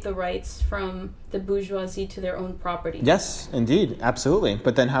take the rights from the bourgeoisie to their own property. Yes, indeed, absolutely.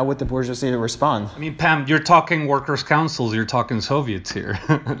 But then how would the bourgeoisie respond? I mean, Pam, you're talking workers' councils, you're talking Soviets here.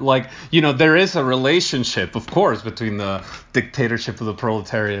 There is a relationship, of course, between the dictatorship of the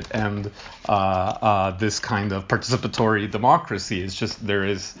proletariat and this kind of participatory democracy. It's just there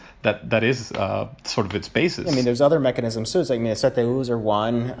is that is sort of its basis. I mean, there's other mechanisms too. It's like CTUs are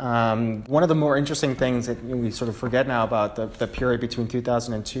one. One of the more interesting things that we sort of forget now about the period between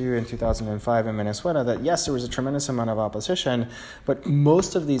 2002 and 2005 in Venezuela, that yes, there was a tremendous amount of opposition, but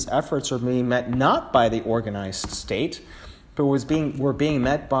most of these efforts were being met not by the organized state, but were being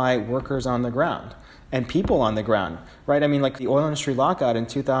met by workers on the ground and people on the ground, right? I mean, like the oil industry lockout in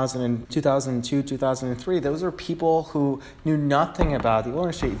 2002, 2003, those were people who knew nothing about the oil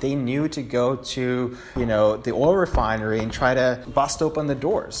industry. They knew to go to, the oil refinery and try to bust open the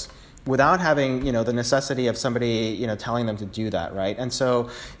doors without having, the necessity of somebody, telling them to do that, right? And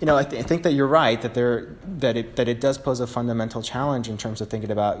so, I think that you're right that it does pose a fundamental challenge in terms of thinking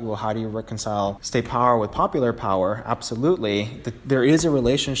about, well, how do you reconcile state power with popular power? Absolutely, there is a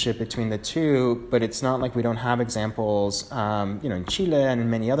relationship between the two, but it's not like we don't have examples, in Chile and in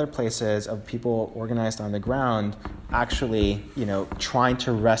many other places of people organized on the ground actually, trying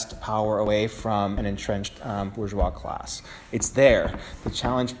to wrest power away from an entrenched bourgeois class. It's there. The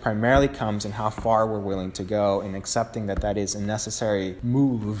challenge primarily comes in how far we're willing to go in accepting that is a necessary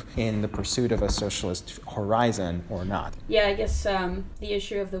move in the pursuit of a socialist horizon or not. Yeah, I guess the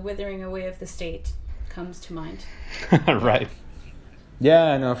issue of the withering away of the state comes to mind. Right.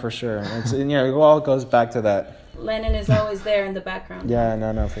 Yeah, no, for sure. It all goes back to that. Lenin is always there in the background. Yeah,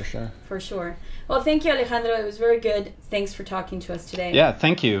 no, for sure. For sure. Well, thank you, Alejandro. It was very good. Thanks for talking to us today. Yeah,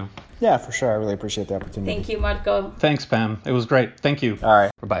 thank you. Yeah, for sure. I really appreciate the opportunity. Thank you, Marco. Thanks, Pam. It was great. Thank you. All right.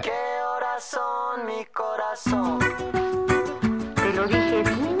 Bye-bye. Te lo dije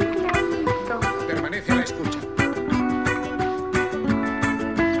bien clarito. Permanece a la escucha.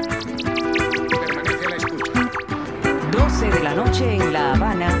 Permanece a la escucha. 12 de la noche en La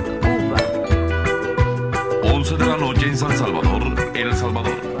Habana, Cuba. 11 de la noche en San Salvador, El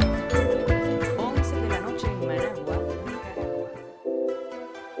Salvador. 11 de la noche en Managua.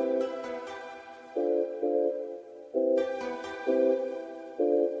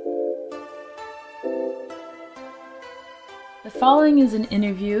 following is an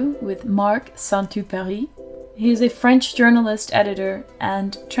interview with Marc Santupéry. He is a French journalist, editor,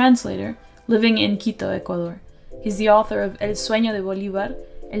 and translator living in Quito, Ecuador. He's the author of El Sueño de Bolívar,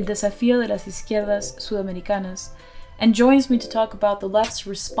 El Desafío de las Izquierdas Sudamericanas, and joins me to talk about the left's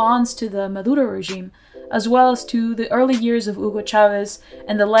response to the Maduro regime, as well as to the early years of Hugo Chavez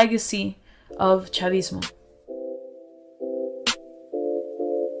and the legacy of Chavismo.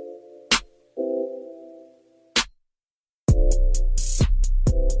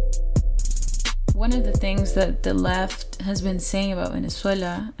 One of the things that the left has been saying about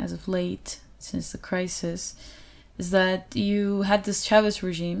Venezuela as of late, since the crisis, is that you had this Chavez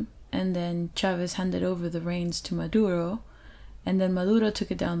regime, and then Chavez handed over the reins to Maduro, and then Maduro took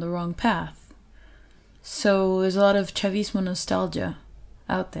it down the wrong path. So there's a lot of Chavismo nostalgia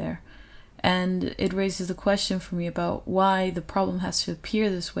out there, and it raises the question for me about why the problem has to appear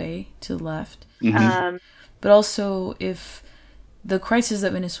this way to the left, but also if the crisis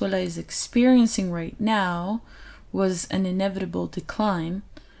that Venezuela is experiencing right now was an inevitable decline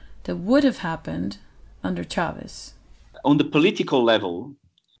that would have happened under Chavez. On the political level,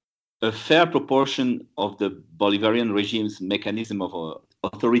 a fair proportion of the Bolivarian regime's mechanism of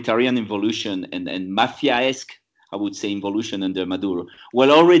authoritarian involution and mafia-esque, I would say, involution under Maduro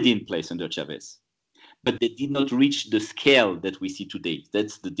were already in place under Chavez. But they did not reach the scale that we see today.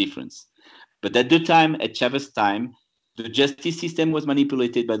 That's the difference. But at the time, at Chavez's time, the justice system was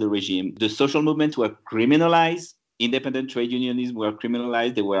manipulated by the regime. The social movements were criminalized. Independent trade unionism were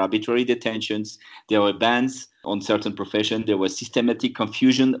criminalized. There were arbitrary detentions. There were bans on certain professions. There was systematic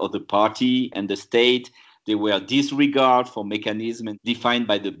confusion of the party and the state. There were disregard for mechanisms defined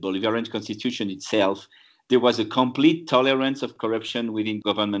by the Bolivarian constitution itself. There was a complete tolerance of corruption within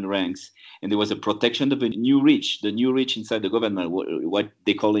government ranks. And there was a protection of the new rich inside the government, what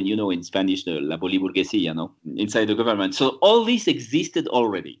they call it, in Spanish, the la boliburguesía, inside the government. So all this existed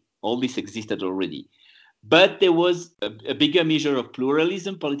already. But there was a bigger measure of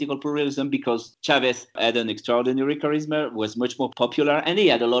pluralism, political pluralism, because Chavez had an extraordinary charisma, was much more popular, and he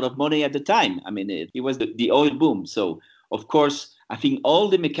had a lot of money at the time. I mean, it was the oil boom. So, of course, I think all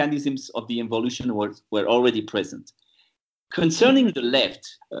the mechanisms of the involution were already present. Concerning the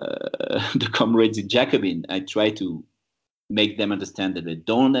left, the comrades in Jacobin, I try to make them understand that they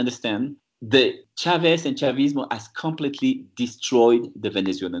don't understand. The Chavez and Chavismo has completely destroyed the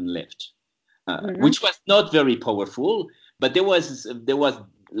Venezuelan left. Which was not very powerful, but there was,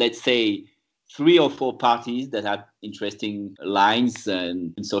 let's say, 3 or 4 parties that had interesting lines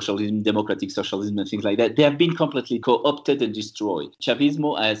and socialism, democratic socialism, and things like that. They have been completely co-opted and destroyed.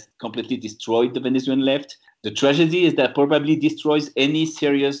 Chavismo has completely destroyed the Venezuelan left. The tragedy is that probably destroys any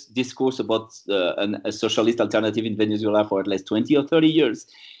serious discourse about a socialist alternative in Venezuela for at least 20 or 30 years.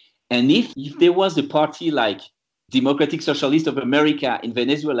 And if there was a party like Democratic Socialist of America in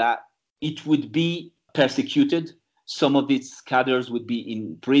Venezuela, it would be persecuted. Some of its cadres would be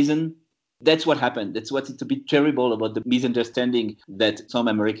in prison. That's what happened. That's what's a bit terrible about the misunderstanding that some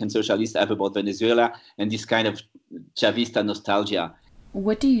American socialists have about Venezuela and this kind of Chavista nostalgia.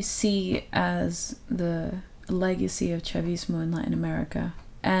 What do you see as the legacy of Chavismo in Latin America?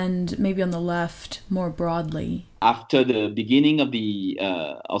 And maybe on the left more broadly? After the beginning of the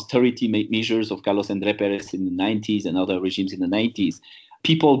austerity measures of Carlos Andrés Pérez in the 90s and other regimes in the 90s,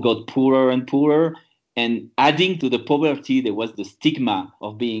 people got poorer and poorer, and adding to the poverty, there was the stigma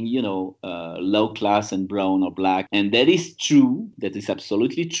of being, low class and brown or black. And that is true. That is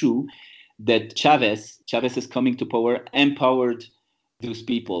absolutely true. That Chavez's coming to power empowered those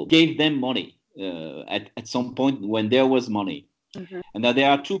people, gave them money at some point when there was money. And now there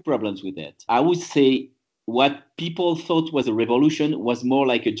are 2 problems with that. I would say what people thought was a revolution was more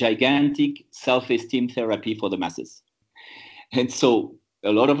like a gigantic self-esteem therapy for the masses. And so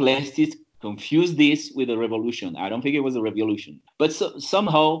a lot of leftists confused this with a revolution. I don't think it was a revolution. But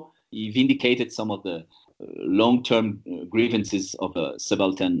somehow he vindicated some of the long-term grievances of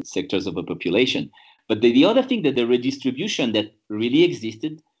subaltern sectors of the population. But the other thing, that the redistribution that really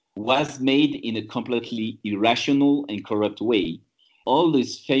existed was made in a completely irrational and corrupt way. All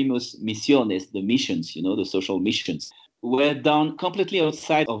these famous misiones, the missions, the social missions, were done completely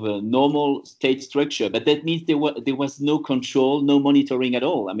outside of a normal state structure. But that means there was no control, no monitoring at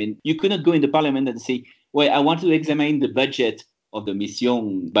all. I mean, you could not go in the parliament and say, well, I want to examine the budget of the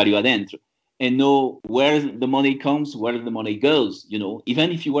Mission Barrio Adentro and know where the money comes, where the money goes.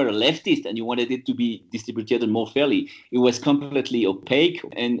 Even if you were a leftist and you wanted it to be distributed more fairly, it was completely opaque,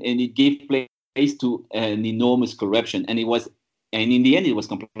 and it gave place to an enormous corruption. And in the end, it was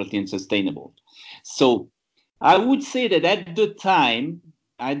completely unsustainable. So I would say that at the time,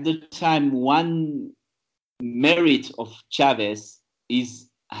 one merit of Chavez is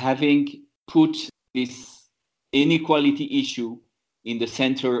having put this inequality issue in the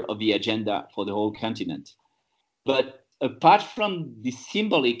center of the agenda for the whole continent. But apart from the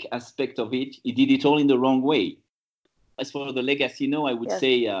symbolic aspect of it, he did it all in the wrong way. As for the legacy, no, I would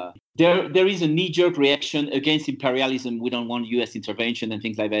say there is a knee-jerk reaction against imperialism. We don't want U.S. intervention and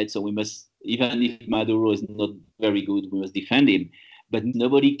things like that. So we must, even if Maduro is not very good, we must defend him. But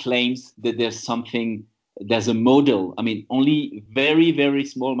nobody claims that there's a model. I mean, only very, very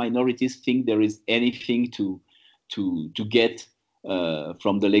small minorities think there is anything to get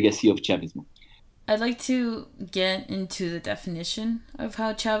from the legacy of Chavismo. I'd like to get into the definition of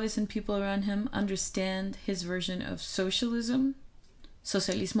how Chavez and people around him understand his version of socialism,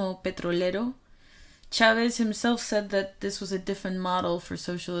 socialismo petrolero. Chavez himself said that this was a different model for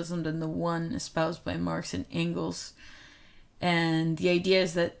socialism than the one espoused by Marx and Engels. And the idea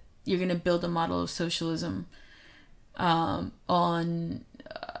is that you're going to build a model of socialism on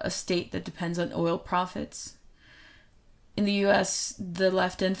a state that depends on oil profits. In the US, the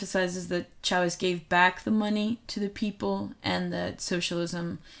left emphasizes that Chavez gave back the money to the people and that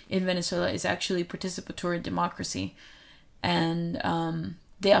socialism in Venezuela is actually participatory democracy. And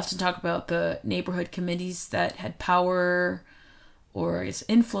they often talk about the neighborhood committees that had power or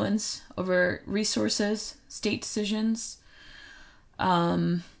influence over resources, state decisions.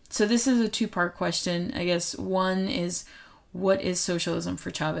 So this is a two-part question. I guess one is, what is socialism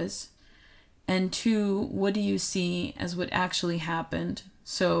for Chavez? And two, what do you see as what actually happened?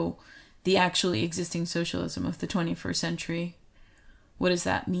 So the actually existing socialism of the 21st century, what does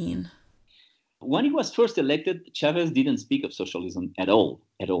that mean? When he was first elected, Chavez didn't speak of socialism at all.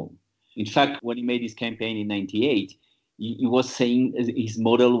 In fact, when he made his campaign in 1998, he was saying his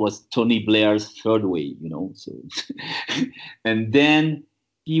model was Tony Blair's third way, So, and then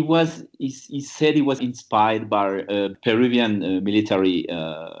he said he was inspired by a Peruvian military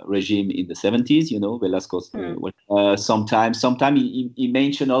regime in the 70s, Velasco's. Sometime he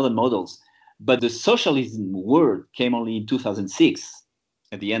mentioned other models, but the socialism word came only in 2006,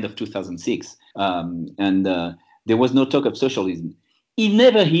 at the end of 2006, and there was no talk of socialism. He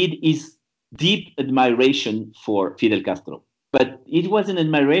never hid his deep admiration for Fidel Castro, but it was an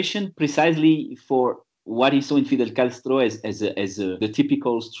admiration precisely for what he saw in Fidel Castro as the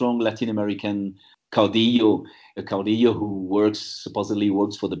typical strong Latin American caudillo, a caudillo who supposedly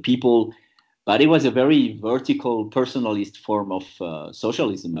works for the people, but it was a very vertical, personalist form of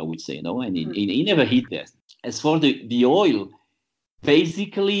socialism, I would say, and he never hid that. As for the oil,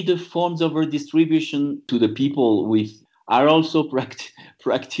 basically the forms of redistribution to the people are also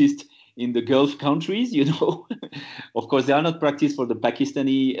practiced in the Gulf countries, Of course, they are not practiced for the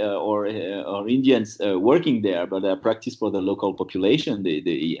Pakistani or Indians working there, but they are practiced for the local population,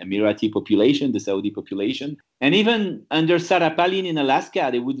 the Emirati population, the Saudi population. And even under Sarah Palin in Alaska,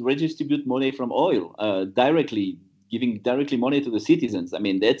 they would redistribute money from oil directly, giving directly money to the citizens. I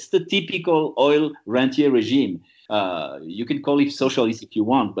mean, that's the typical oil rentier regime. You can call it socialist if you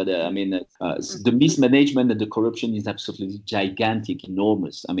want, but the mismanagement and the corruption is absolutely gigantic,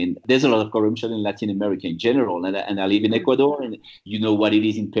 enormous. I mean, there's a lot of corruption in Latin America in general, and I live in Ecuador, and you know what it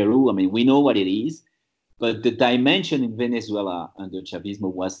is in Peru. I mean, we know what it is, but the dimension in Venezuela under Chavismo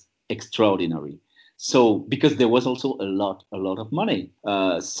was extraordinary. So, because there was also a lot of money.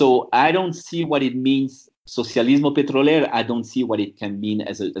 So I don't see what it means. Socialismo petrolero, I don't see what it can mean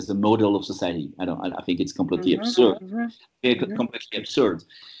as a model of society. I think it's completely absurd. Completely absurd.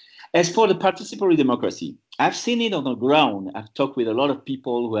 As for the participatory democracy, I've seen it on the ground. I've talked with a lot of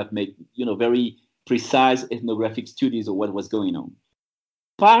people who have made, very precise ethnographic studies of what was going on.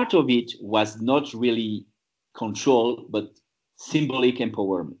 Part of it was not really control, but symbolic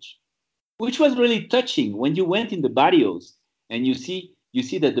empowerment, which was really touching. When you went in the barrios and you see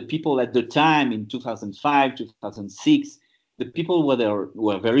that the people at the time in 2005, 2006, the people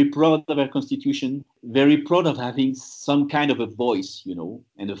were very proud of their constitution, very proud of having some kind of a voice,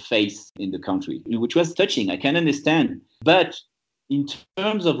 and a face in the country, which was touching. I can understand. But in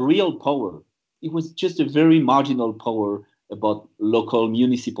terms of real power, it was just a very marginal power about local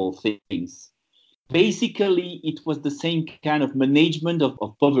municipal things. Basically, it was the same kind of management of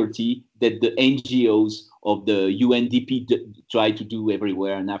poverty that the NGOs of the UNDP try to do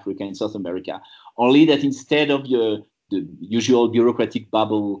everywhere in Africa and South America. Only that instead of the usual bureaucratic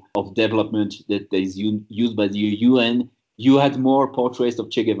bubble of development that is used by the UN, you had more portraits of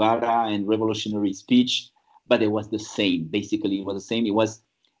Che Guevara and revolutionary speech, but it was the same. Basically, it was the same. It was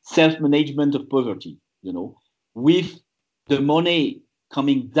self-management of poverty, with the money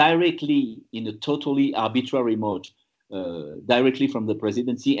coming directly in a totally arbitrary mode directly from the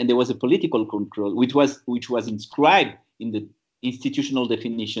presidency, and there was a political control, which was inscribed in the institutional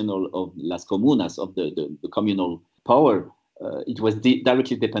definition of las comunas, of the communal power. It was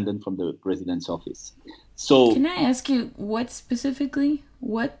directly dependent from the president's office. So, can I ask you what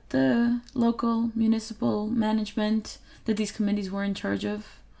the local municipal management that these committees were in charge of?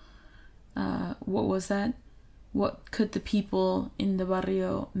 What was that? What could the people in the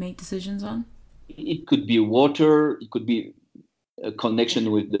barrio make decisions on? It could be water. It could be a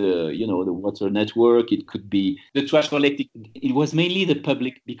connection with the water network. It could be the trash collecting. It was mainly the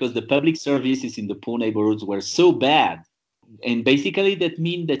public, because the public services in the poor neighborhoods were so bad. And basically that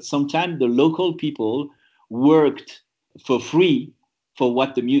means that sometimes the local people worked for free for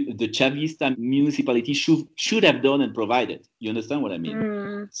what the Chavista municipality should have done and provided. You understand what I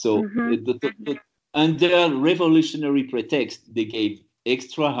mean? So under revolutionary pretext, they gave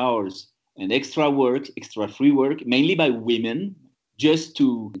extra hours and extra work, extra free work, mainly by women, just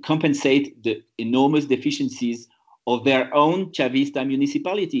to compensate the enormous deficiencies of their own Chavista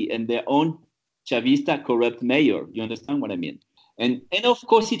municipality and their own Chavista corrupt mayor. You understand what I mean? And of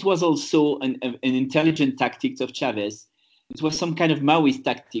course, it was also an intelligent tactic of Chavez. It was some kind of Maoist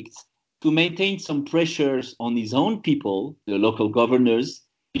tactics to maintain some pressures on his own people, the local governors,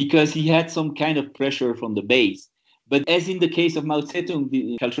 because he had some kind of pressure from the base. But as in the case of Mao Zedong,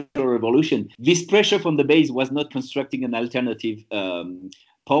 the Cultural Revolution, this pressure from the base was not constructing an alternative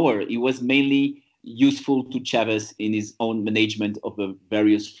power. It was mainly useful to Chavez in his own management of the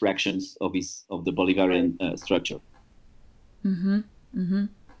various fractions of the Bolivarian structure.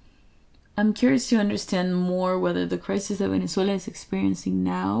 I'm curious to understand more whether the crisis that Venezuela is experiencing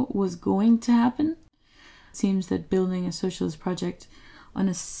now was going to happen. It seems that building a socialist project on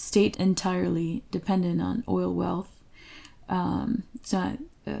a state entirely dependent on oil wealth, it's not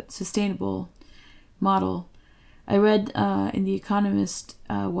a sustainable model. I read in The Economist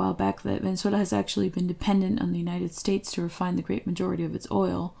a while back that Venezuela has actually been dependent on the United States to refine the great majority of its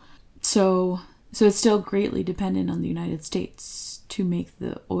oil. So it's still greatly dependent on the United States to make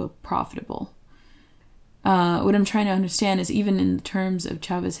the oil profitable. What I'm trying to understand is, even in terms of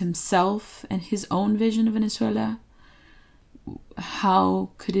Chavez himself and his own vision of Venezuela,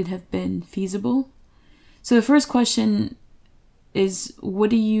 how could it have been feasible? So the first question is, what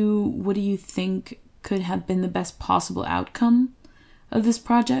do you think could have been the best possible outcome of this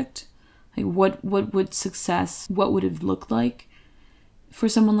project? Like, what would success, what would it have looked like for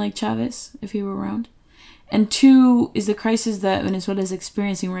someone like Chavez if he were around? And two, is the crisis that Venezuela is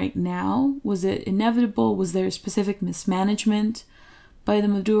experiencing right now, was it inevitable? Was there specific mismanagement by the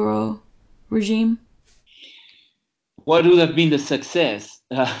Maduro regime? What would have been the success?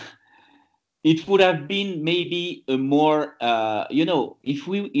 It would have been maybe a more, if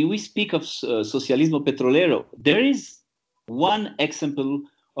we speak of socialismo petrolero, there is one example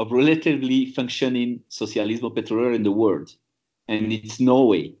of relatively functioning socialismo petrolero in the world, and it's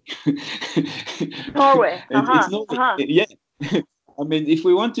Norway. Norway. It's Norway. Yeah. I mean, if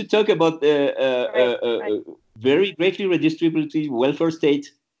we want to talk about a very greatly redistributed welfare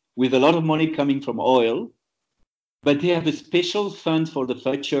state with a lot of money coming from oil, but they have a special fund for the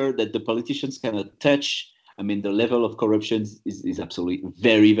future that the politicians cannot touch. I mean, the level of corruption is absolutely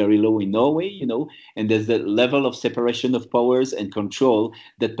very, very low in Norway, and there's the level of separation of powers and control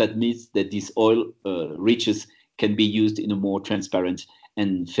that permits that these oil riches can be used in a more transparent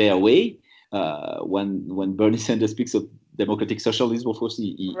and fair way. When Bernie Sanders speaks of democratic socialism, of course,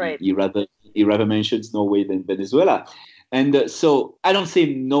 he rather mentions Norway than Venezuela. And so I don't say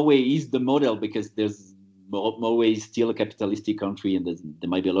Norway is the model, because Norway is still a capitalistic country, and there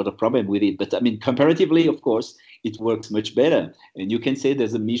might be a lot of problem with it. But I mean, comparatively, of course, it works much better. And you can say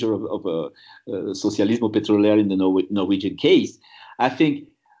there's a measure of socialismo petrolero in the Norwegian case. I think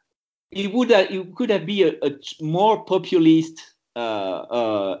it could have been a more populist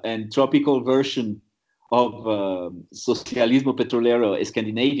and tropical version of socialismo petrolero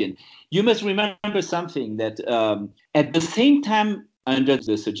Scandinavian. You must remember something, that at the same time, under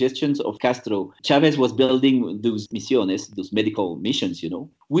the suggestions of Castro, Chavez was building those misiones, those medical missions,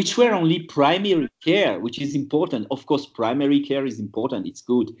 which were only primary care, which is important. Of course, primary care is important. It's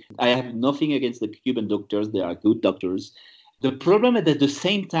good. I have nothing against the Cuban doctors. They are good doctors. The problem is that at the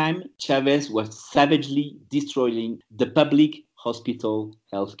same time, Chavez was savagely destroying the public hospital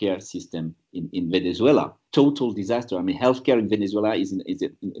healthcare system in Venezuela. Total disaster. I mean, healthcare in Venezuela is in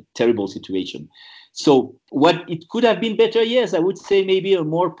a terrible situation. So what it could have been better, yes, I would say maybe a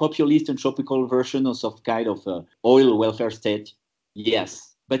more populist and tropical version of some kind of oil welfare state,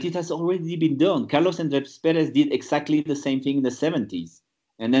 yes. But it has already been done. Carlos Andrés Pérez did exactly the same thing in the 70s,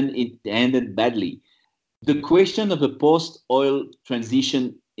 and then it ended badly. The question of the post-oil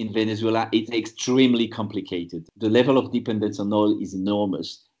transition in Venezuela is extremely complicated. The level of dependence on oil is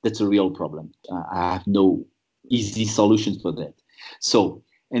enormous. That's a real problem. I have no easy solutions for that. So,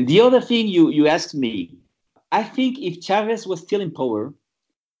 and the other thing you asked me, I think if Chavez was still in power,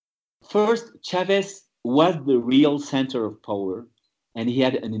 first, Chavez was the real center of power, and he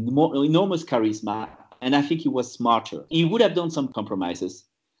had an enormous charisma, and I think he was smarter. He would have done some compromises,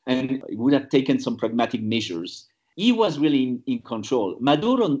 and he would have taken some pragmatic measures. He was really in control.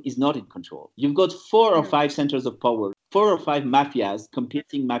 Maduro is not in control. You've got 4 or 5 centers of power, 4 or 5 mafias,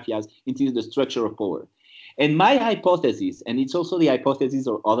 competing mafias into the structure of power. And my hypothesis, and it's also the hypothesis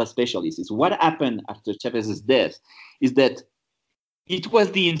of other specialists, is what happened after Chavez's death is that it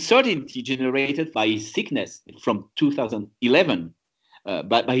was the uncertainty generated by his sickness from 2011,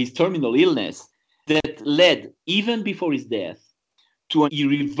 by his terminal illness, that led, even before his death, to an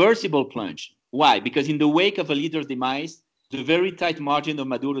irreversible plunge. Why? Because in the wake of a leader's demise, the very tight margin of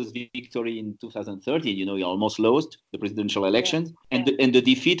Maduro's victory in 2013, he almost lost the presidential elections, and the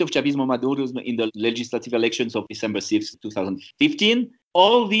defeat of Chavismo Maduro in the legislative elections of December 6, 2015,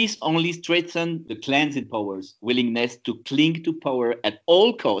 all these only strengthened the clans in power's willingness to cling to power at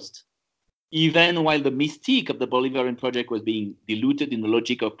all costs, even while the mystique of the Bolivarian project was being diluted in the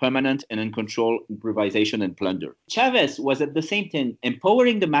logic of permanent and uncontrolled improvisation and plunder. Chavez was at the same time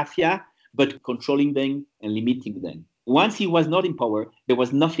empowering the mafia, but controlling them and limiting them. Once he was not in power, there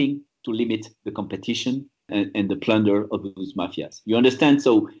was nothing to limit the competition and the plunder of those mafias. You understand?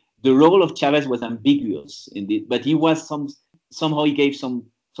 So the role of Chavez was ambiguous, indeed, but he was somehow he gave some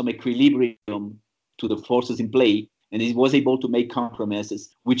equilibrium to the forces in play, and he was able to make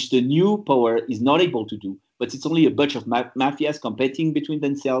compromises, which the new power is not able to do. But it's only a bunch of mafias competing between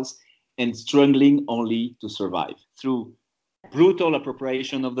themselves and struggling only to survive through brutal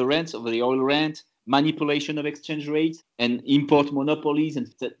appropriation of the rents, of the oil rent, manipulation of exchange rates, and import monopolies,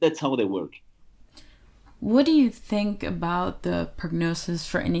 and that's how they work. What do you think about the prognosis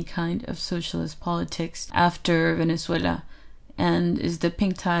for any kind of socialist politics after Venezuela? And is the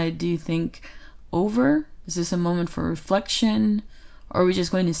pink tide, do you think, over? Is this a moment for reflection? Or are we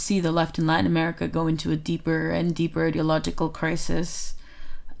just going to see the left in Latin America go into a deeper and deeper ideological crisis?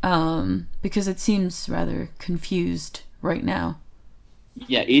 Because it seems rather confused right now.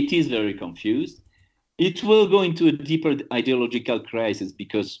 Yeah, it is very confused. It will go into a deeper ideological crisis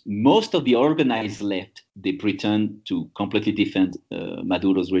because most of the organized left, they pretend to completely defend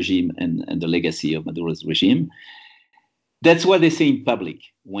Maduro's regime and the legacy of Maduro's regime. That's what they say in public.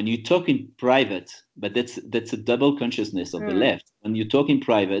 When you talk in private, but that's a double consciousness of the left. When you talk in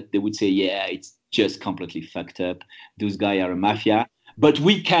private, they would say, yeah, it's just completely fucked up. Those guys are a mafia, but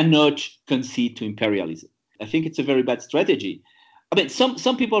we cannot concede to imperialism. I think it's a very bad strategy. I mean,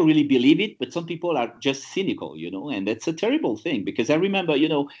 some people really believe it, but some people are just cynical, and that's a terrible thing. Because I remember,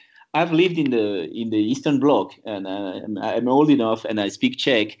 I've lived in the Eastern Bloc, and I'm old enough, and I speak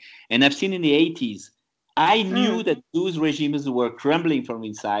Czech, and I've seen in the 80s. I knew that those regimes were crumbling from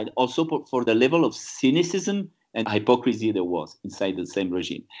inside, also for the level of cynicism and hypocrisy there was inside the same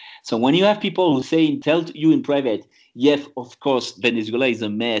regime. So when you have people who tell you in private, yes, of course, Venezuela is a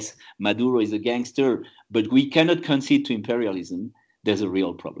mess, Maduro is a gangster, but we cannot concede to imperialism, there's a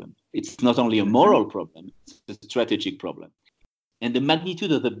real problem. It's not only a moral problem, it's a strategic problem. And the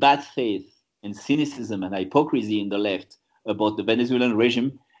magnitude of the bad faith and cynicism and hypocrisy in the left about the Venezuelan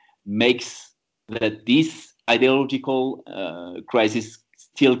regime makes that this ideological crisis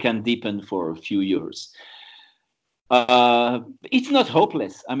still can deepen for a few years. It's not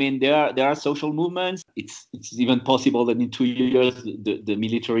hopeless. I mean, there are social movements. It's even possible that in 2 years the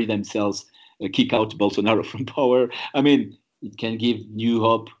military themselves kick out Bolsonaro from power. I mean, it can give new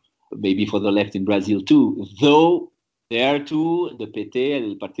hope, maybe for the left in Brazil too. Though there too, the PT,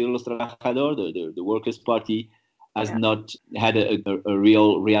 el Partido de los Trabajadores, the Workers' Party, has not had a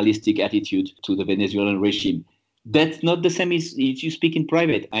real realistic attitude to the Venezuelan regime. That's not the same as if you speak in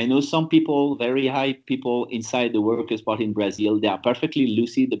private. I know some people, very high people inside the Workers' Party in Brazil, they are perfectly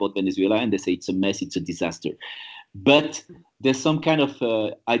lucid about Venezuela and they say it's a mess, it's a disaster. But there's some kind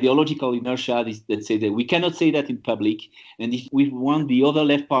of ideological inertia that say that we cannot say that in public. And if we want the other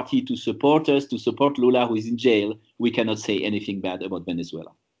left party to support us, to support Lula, who is in jail, we cannot say anything bad about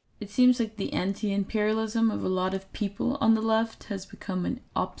Venezuela. It seems like the anti-imperialism of a lot of people on the left has become an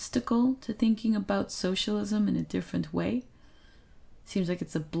obstacle to thinking about socialism in a different way. It seems like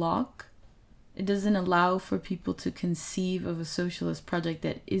it's a block. It doesn't allow for people to conceive of a socialist project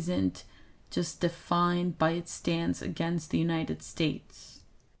that isn't just defined by its stance against the United States.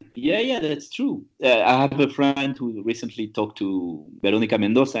 Yeah, that's true. I have a friend who recently talked to Veronica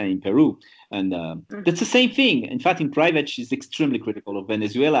Mendoza in Peru, and that's the same thing. In fact, in private, she's extremely critical of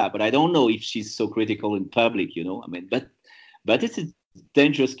Venezuela, but I don't know if she's so critical in public, I mean, but it's a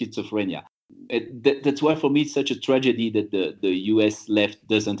dangerous schizophrenia. That's why, for me, it's such a tragedy that the U.S. left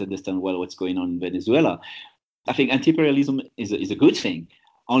doesn't understand well what's going on in Venezuela. I think anti-imperialism is a good thing.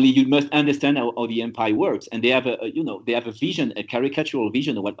 Only you must understand how the empire works, and they have a vision, a caricatural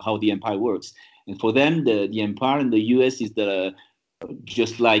vision of how the empire works. And for them, the empire in the U.S. is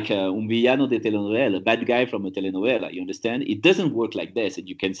just like un villano de telenovela, a bad guy from a telenovela. You understand? It doesn't work like this, and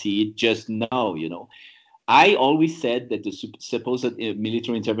you can see it just now. I always said that the supposed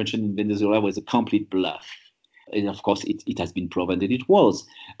military intervention in Venezuela was a complete bluff. And of course, it has been proven that it was.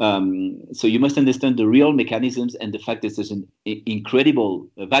 So you must understand the real mechanisms and the fact that there's an incredible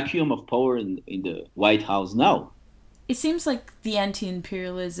vacuum of power in the White House now. It seems like the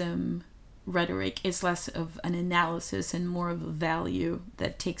anti-imperialism rhetoric is less of an analysis and more of a value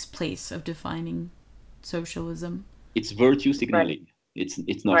that takes place of defining socialism. It's virtue signaling. Right.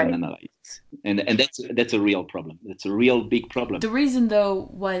 It's not an analysis, and that's a real problem. That's a real big problem. The reason, though,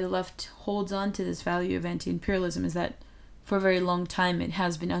 why the left holds on to this value of anti-imperialism is that for a very long time it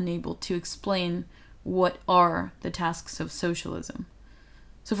has been unable to explain what are the tasks of socialism.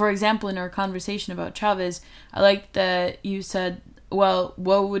 So, for example, in our conversation about Chavez, I like that you said, well,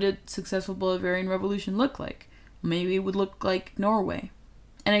 what would a successful Bolivarian revolution look like? Maybe it would look like Norway.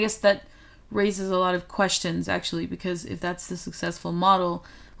 And I guess that raises a lot of questions, actually, because if that's the successful model,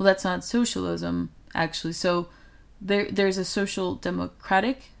 well, that's not socialism, actually. So there's a social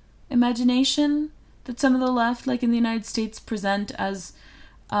democratic imagination that some of the left, like in the United States, present as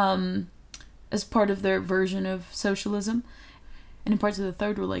part of their version of socialism. And in parts of the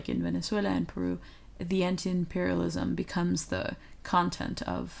third world, like in Venezuela and Peru, the anti-imperialism becomes the content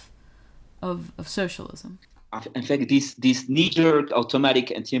of socialism. In fact, this knee-jerk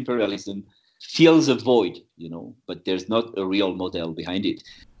automatic anti-imperialism fills a void, but there's not a real model behind it.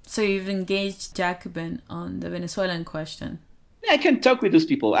 So you've engaged Jacobin on the Venezuelan question. I can talk with those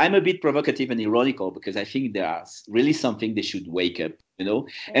people. I'm a bit provocative and ironical because I think there's really something they should wake up,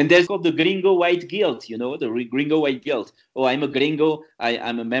 And there's called the gringo white guilt, the gringo white guilt. Oh, I'm a gringo.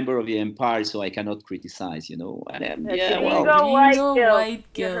 I'm a member of the empire, so I cannot criticize, Gringo white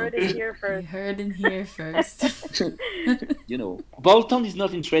guilt. You heard it here first. Bolton is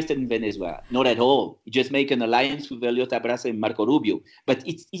not interested in Venezuela, not at all. He just make an alliance with Eliota Brasa and Marco Rubio, but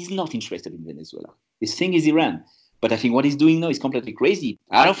he's not interested in Venezuela. His thing is Iran. But I think what he's doing now is completely crazy.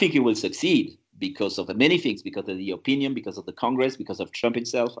 I don't think he will succeed because of many things, because of the opinion, because of the Congress, because of Trump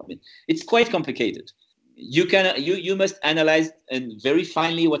himself. I mean, it's quite complicated. You must analyze and very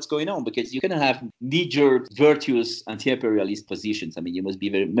finely what's going on, because you can have knee-jerk, virtuous, anti-imperialist positions. I mean, you must be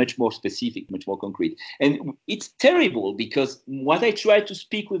much more specific, much more concrete. And it's terrible because what I try to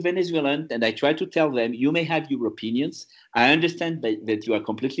speak with Venezuelans, and I try to tell them, you may have your opinions. I understand that you are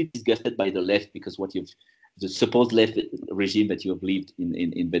completely disgusted by the left because the supposed left regime that you have lived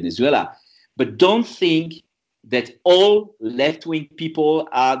in Venezuela. But don't think that all left-wing people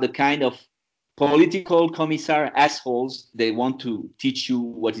are the kind of political commissar assholes. They want to teach you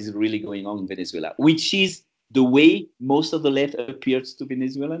what is really going on in Venezuela, which is the way most of the left appears to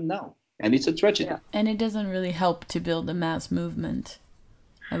Venezuela now. And it's a tragedy. Yeah. And it doesn't really help to build a mass movement,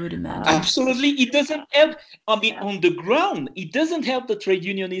 I would imagine. Absolutely. It doesn't help. I mean, on the ground, it doesn't help the trade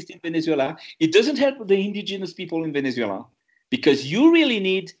unionists in Venezuela. It doesn't help the indigenous people in Venezuela, because you really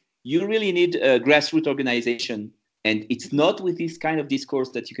need a grassroots organization. And it's not with this kind of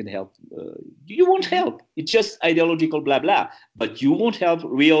discourse that you can help. You won't help. It's just ideological blah, blah. But you won't help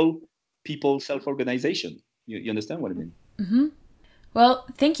real people self-organization. You understand what I mean? Mm-hmm. Well,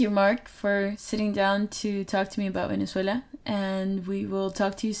 thank you, Marc, for sitting down to talk to me about Venezuela. And we will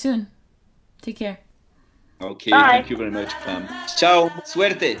talk to you soon. Take care. Okay, bye. Thank you very much. Ciao,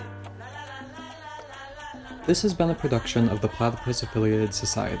 suerte. This has been a production of the Platypus Affiliated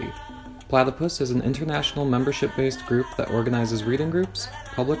Society. Platypus is an international membership-based group that organizes reading groups,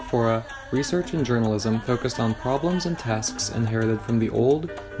 public fora, research and journalism focused on problems and tasks inherited from the old,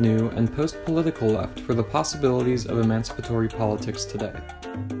 new, and post-political left for the possibilities of emancipatory politics today.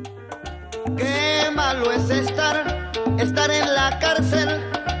 Qué malo es estar en la cárcel,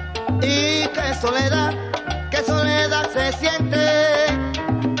 y qué soledad se siente.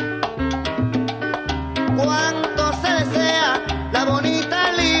 Cuánto se desea la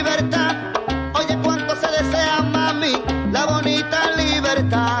bonita libertad. Oye, cuánto se desea, mami, la bonita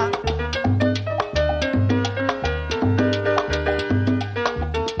libertad.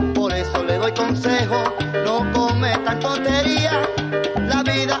 Por eso le doy consejo, no cometan tonterías. La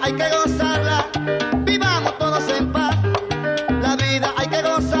vida hay que gozarla, vivamos todos en paz. La vida hay que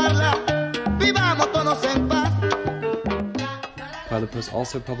gozarla, vivamos todos en paz. Platypus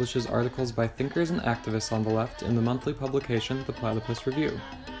also publishes articles by thinkers and activists on the left in the monthly publication The Platypus Review.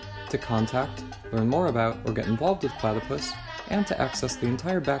 To contact, learn more about, or get involved with Platypus, and to access the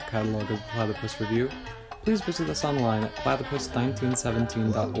entire back catalog of the Platypus Review, please visit us online at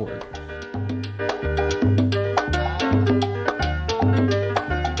platypus1917.org.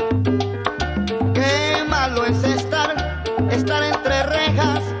 Qué malo es estar entre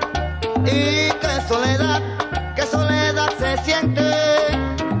rejas, y qué soledad se siente.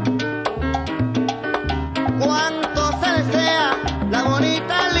 Cuánto se desea la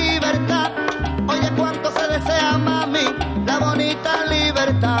bonita libertad. Oye, cuánto se desea, mami, la bonita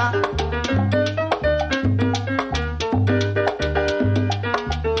libertad.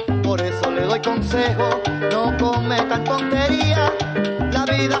 Por eso le doy consejo, no cometan tontería. La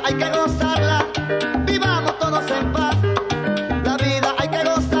vida hay que gozarla, vivamos todos en paz. La vida hay que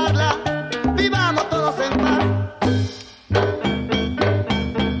gozarla, vivamos todos en paz.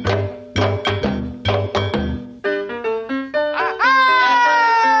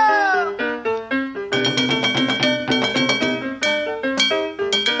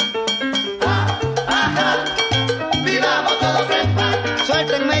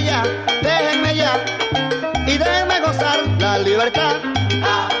 Suéltenme ya, déjenme ya y déjenme gozar la libertad.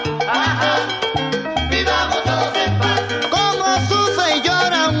 Vivamos todos en paz. Cómo sufre y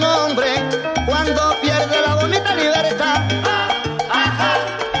llora un hombre cuando pierde la bonita libertad.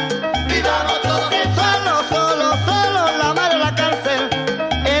 Vivamos todos en paz. Solo la madre de la cárcel.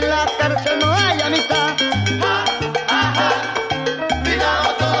 En la cárcel no hay amistad.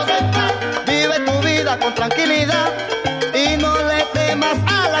 Vivamos todos en paz. Vive tu vida con tranquilidad y no le temas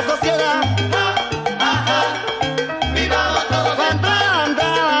a la sociedad. Vivamos todos en paz.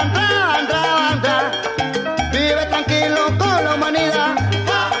 Anda. Vive tranquilo con la humanidad.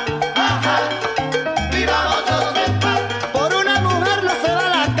 Vivamos todos en paz. Por una mujer no se va a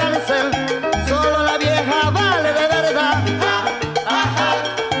la cárcel, solo la vieja vale de verdad.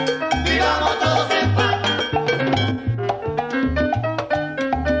 Vivamos todos en paz.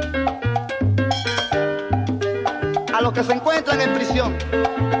 A los que se encuentran en prisión.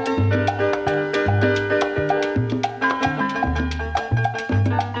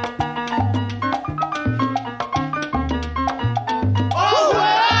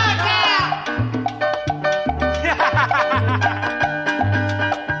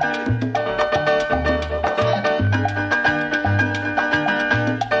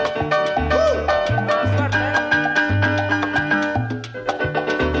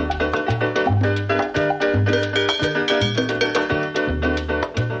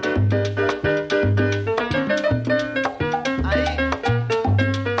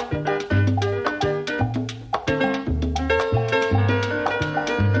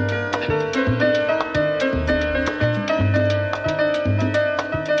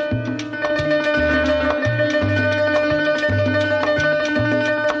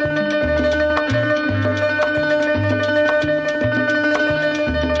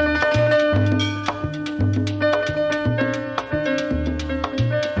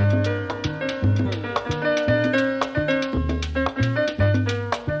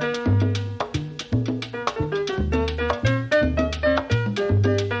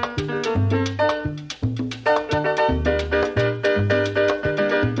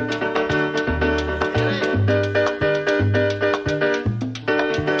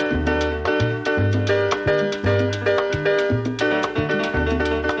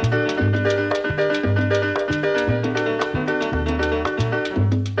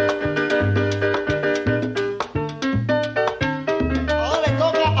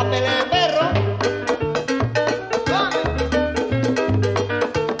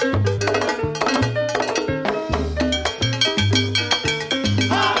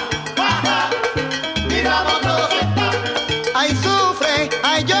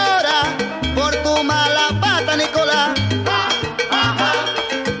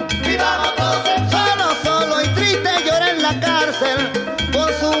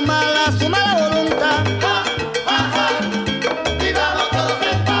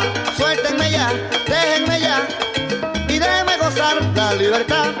 Déjenme ya y déjenme gozar la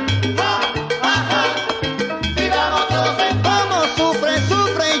libertad.